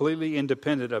be completely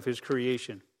independent of His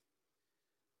creation.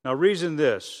 Now reason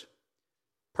this.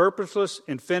 Purposeless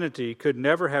infinity could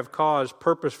never have caused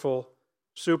purposeful,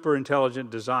 superintelligent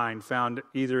design found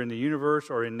either in the universe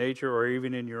or in nature or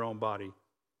even in your own body.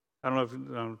 I don't know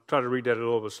if I'll try to read that a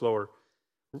little bit slower.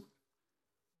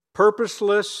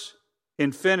 Purposeless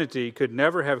infinity could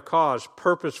never have caused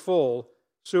purposeful,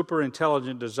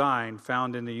 superintelligent design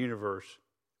found in the universe.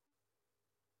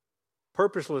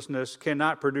 Purposelessness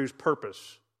cannot produce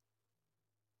purpose.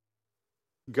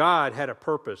 God had a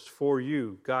purpose for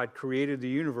you. God created the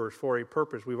universe for a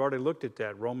purpose. We've already looked at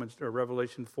that.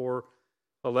 Revelation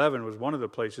 4:11 was one of the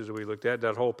places that we looked at.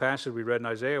 That whole passage we read in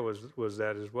Isaiah was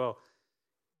that as well.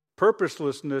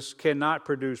 Purposelessness cannot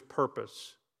produce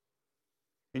purpose.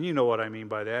 And you know what I mean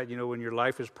by that. You know, when your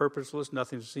life is purposeless,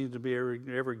 nothing seems to be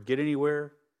ever get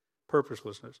anywhere.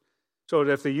 Purposelessness. So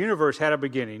if the universe had a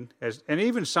beginning, and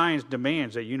even science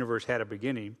demands that universe had a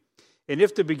beginning, and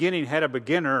if the beginning had a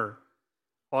beginner,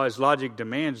 as logic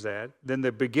demands that, then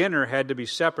the beginner had to be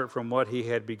separate from what he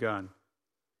had begun.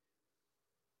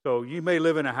 So you may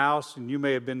live in a house, and you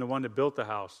may have been the one that built the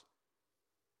house,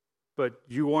 but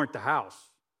you weren't the house.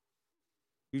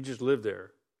 You just lived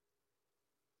there.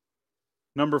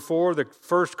 Number 4, the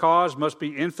first cause must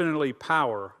be infinitely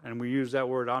power, and we use that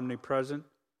word omnipresent.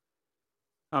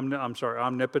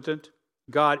 Omnipotent.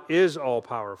 God is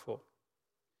all-powerful.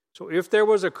 So if there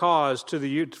was a cause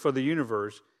for the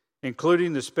universe,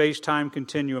 including the space-time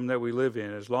continuum that we live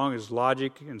in, as long as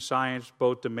logic and science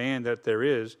both demand that there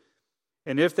is,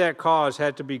 and if that cause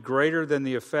had to be greater than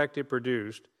the effect it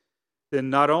produced, then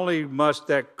not only must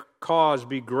that cause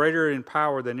be greater in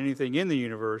power than anything in the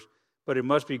universe, but it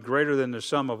must be greater than the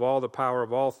sum of all the power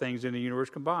of all things in the universe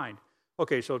combined.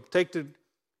 Okay, so take the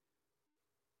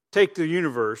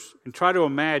universe and try to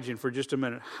imagine for just a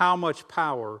minute how much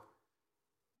power,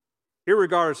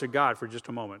 irregardless of God for just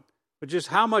a moment, but just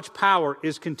how much power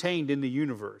is contained in the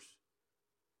universe.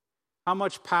 How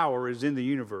much power is in the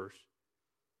universe?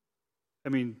 I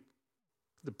mean,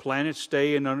 the planets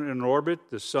stay in orbit,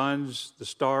 the suns, the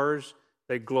stars,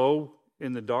 they glow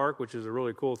in the dark, which is a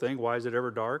really cool thing. Why is it ever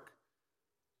dark?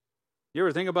 You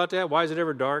ever think about that? Why is it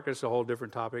ever dark? That's a whole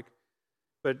different topic.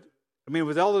 But I mean,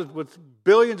 with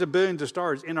billions and billions of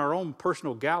stars in our own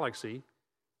personal galaxy,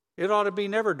 it ought to be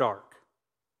never dark.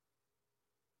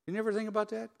 You never think about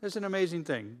that? That's an amazing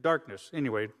thing. Darkness.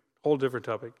 Anyway, whole different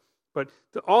topic. But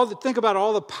think about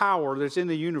all the power that's in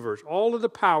the universe. All of the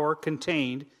power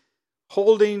contained,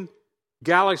 holding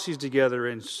galaxies together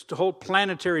and whole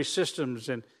planetary systems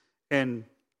and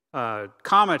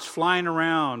comets flying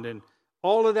around and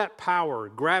all of that power,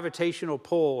 gravitational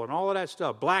pull and all of that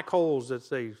stuff, black holes that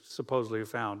they supposedly have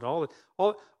found.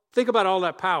 Think about all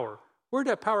that power. Where'd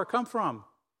that power come from?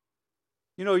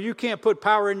 You know, you can't put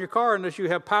power in your car unless you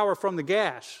have power from the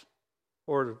gas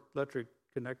or the electric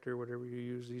connector, whatever you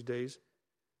use these days.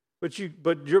 But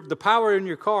the power in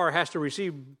your car has to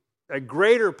receive a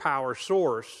greater power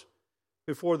source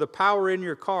before the power in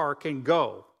your car can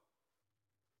go.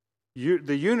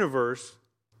 The universe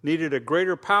needed a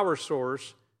greater power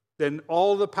source than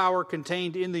all the power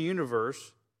contained in the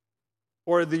universe,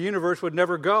 or the universe would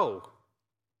never go.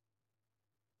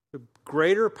 The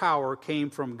greater power came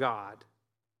from God.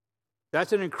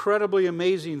 That's an incredibly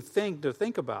amazing thing to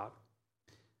think about.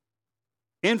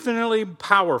 Infinitely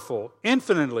powerful.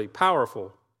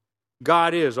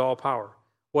 God is all power.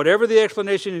 Whatever the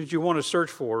explanation that you want to search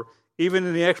for, even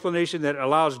in the explanation that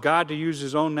allows God to use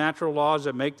His own natural laws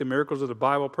that make the miracles of the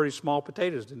Bible pretty small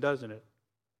potatoes, doesn't it?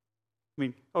 I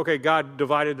mean, okay, God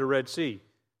divided the Red Sea.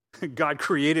 God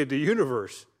created the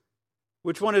universe.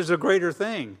 Which one is the greater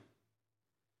thing?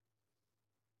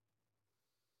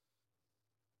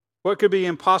 What could be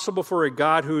impossible for a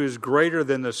God who is greater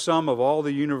than the sum of all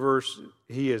the universe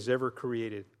he has ever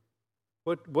created?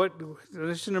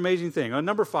 This is an amazing thing.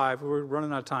 Number 5, we're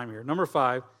running out of time here. Number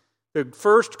 5, the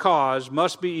first cause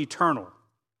must be eternal,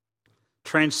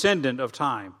 transcendent of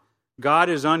time. God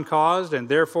is uncaused, and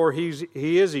therefore He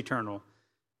is eternal.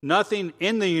 Nothing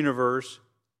in the universe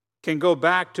can go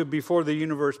back to before the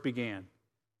universe began.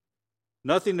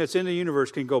 Nothing that's in the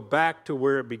universe can go back to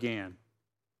where it began.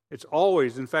 It's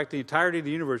always, in fact, the entirety of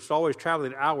the universe is always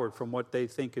traveling outward from what they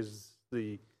think is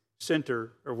the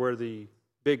center or where the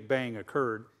Big Bang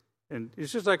occurred. And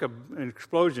it's just like an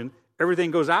explosion. Everything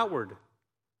goes outward.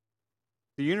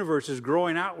 The universe is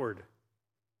growing outward.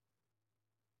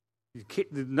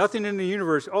 Nothing in the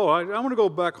universe, I want to go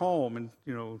back home and,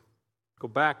 go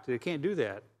back. They can't do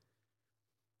that.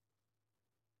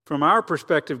 From our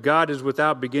perspective, God is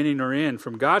without beginning or end.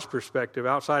 From God's perspective,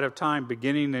 outside of time,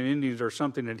 beginning and endings are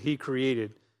something that He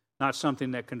created, not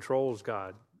something that controls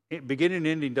God. Beginning and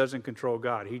ending doesn't control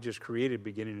God. He just created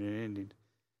beginning and ending.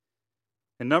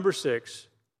 And number 6,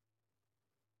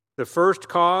 the first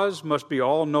cause must be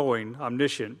all-knowing,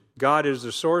 omniscient. God is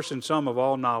the source and sum of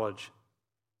all knowledge.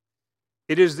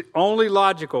 It is only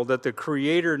logical that the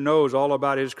Creator knows all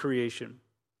about His creation.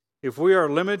 If we are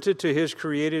limited to His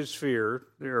created sphere,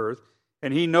 the earth,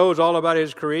 and He knows all about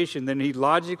His creation, then He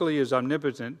logically is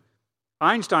omnipotent.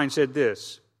 Einstein said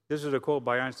this. This is a quote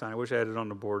by Einstein. I wish I had it on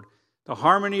the board. The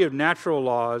harmony of natural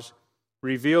laws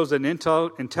reveals an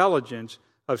intelligence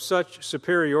of such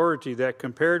superiority that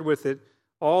compared with it,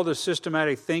 all the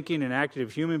systematic thinking and acting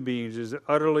of human beings is an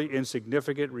utterly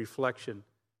insignificant reflection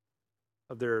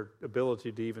of their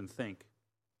ability to even think.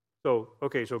 So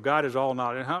God is all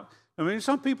knowledge.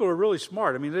 Some people are really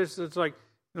smart. It's like,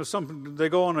 they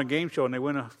go on a game show and they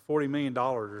win $40 million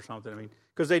or something.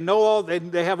 Because they know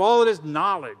they have all of this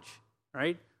knowledge,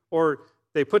 right? Or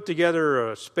they put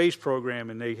together a space program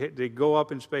and they go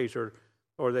up in space,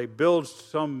 or they build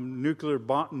some nuclear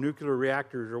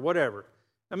reactors or whatever.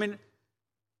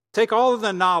 Take all of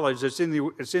the knowledge that's in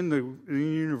the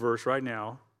universe right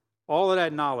now, all of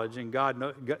that knowledge, and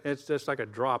it's just like a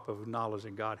drop of knowledge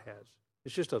that God has.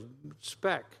 It's just a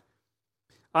speck.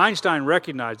 Einstein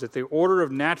recognized that the order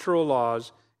of natural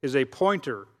laws is a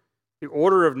pointer. The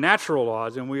order of natural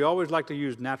laws, and we always like to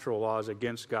use natural laws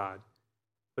against God,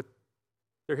 but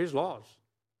they're His laws.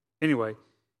 Anyway,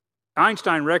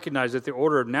 Einstein recognized that the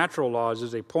order of natural laws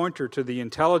is a pointer to the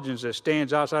intelligence that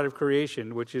stands outside of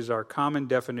creation, which is our common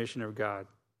definition of God.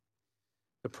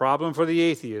 The problem for the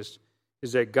atheist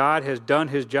is that God has done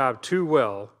His job too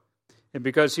well, and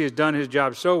because He has done His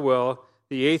job so well,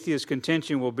 the atheist's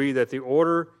contention will be that the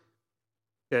order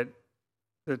that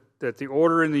the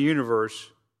order in the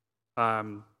universe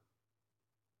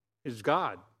is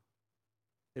God.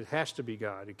 It has to be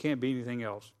God. It can't be anything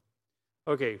else.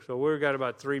 Okay, so we've got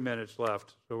about 3 minutes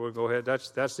left, so we'll go ahead.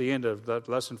 That's the end of that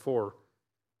lesson 4.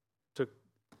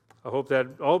 I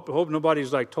hope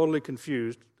nobody's like totally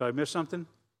confused. Did I miss something?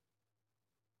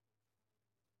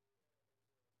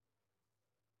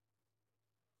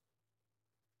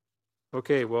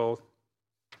 Okay, well,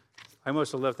 I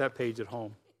must have left that page at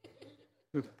home.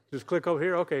 Just click over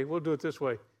here. Okay, we'll do it this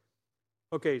way.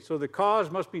 Okay, so the cause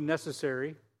must be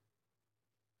necessary,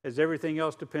 as everything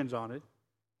else depends on it.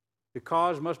 The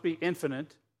cause must be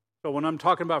infinite. So when I'm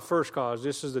talking about first cause,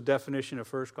 this is the definition of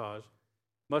first cause.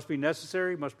 Must be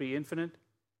necessary, must be infinite,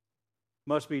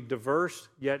 must be diverse,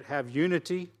 yet have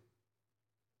unity.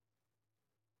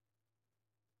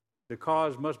 The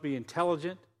cause must be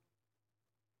intelligent.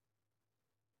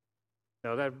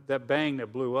 Now, that bang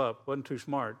that blew up wasn't too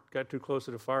smart, got too close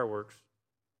to the fireworks.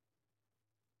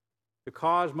 The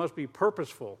cause must be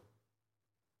purposeful.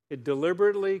 It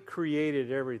deliberately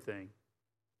created everything.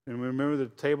 And remember the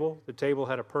table? The table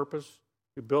had a purpose.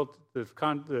 He built the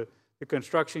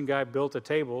construction guy built a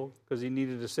table because he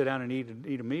needed to sit down and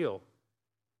eat a meal.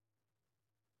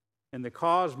 And the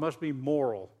cause must be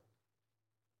moral.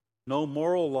 No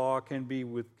moral law can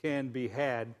be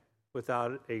had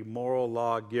without a moral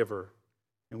law giver.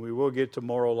 And we will get to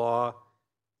moral law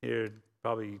here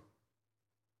probably,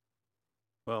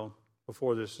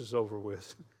 before this is over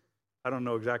with. I don't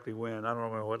know exactly when. I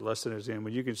don't know what lesson it's in,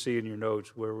 but you can see in your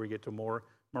notes where we get to more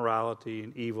morality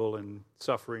and evil and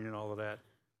suffering and all of that.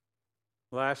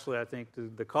 Lastly, I think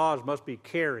the cause must be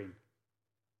caring.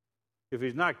 If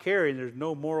He's not caring, there's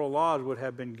no moral laws would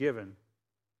have been given.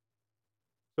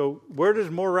 So where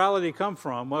does morality come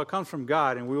from? Well, it comes from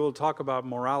God, and we will talk about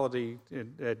morality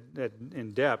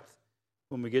in depth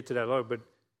when we get to that. But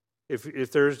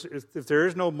if there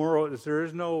is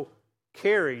no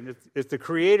caring, if the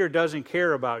Creator doesn't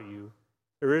care about you,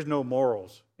 there is no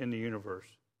morals in the universe.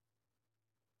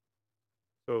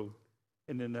 So,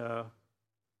 and then,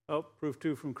 proof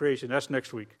 2 from creation. That's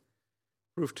next week.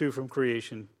 Proof 2 from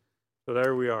creation. So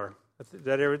there we are.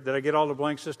 Did I get all the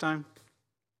blanks this time?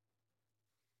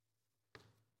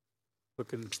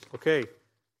 Looking okay.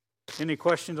 Any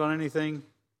questions on anything?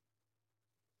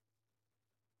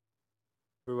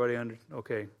 Everybody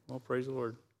okay. Well, praise the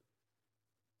Lord.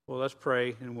 Well, let's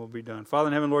pray and we'll be done. Father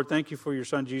in heaven, Lord, thank you for your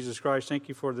Son, Jesus Christ. Thank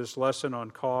you for this lesson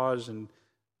on cause and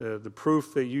the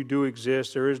proof that you do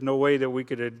exist. There is no way that we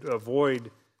could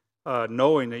avoid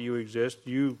knowing that you exist.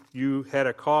 You had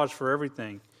a cause for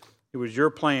everything. It was your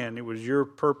plan. It was your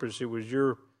purpose. It was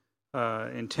your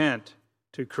intent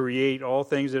to create all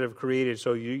things that have created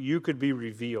so you could be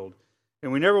revealed.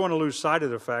 And we never want to lose sight of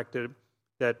the fact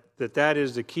that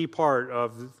is the key part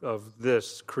of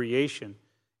this creation.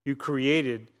 You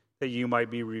created that you might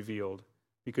be revealed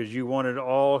because you wanted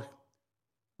all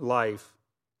life,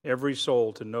 every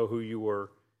soul, to know who you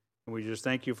were. And we just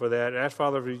thank you for that. Ask,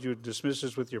 Father, if you dismiss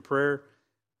us with your prayer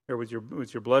or with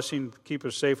your blessing. Keep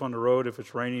us safe on the road if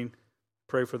it's raining.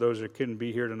 Pray for those that couldn't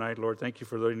be here tonight, Lord. Thank you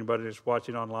for anybody that's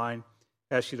watching online.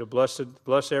 Ask you to bless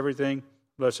everything.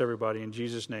 Bless everybody. In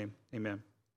Jesus' name, amen.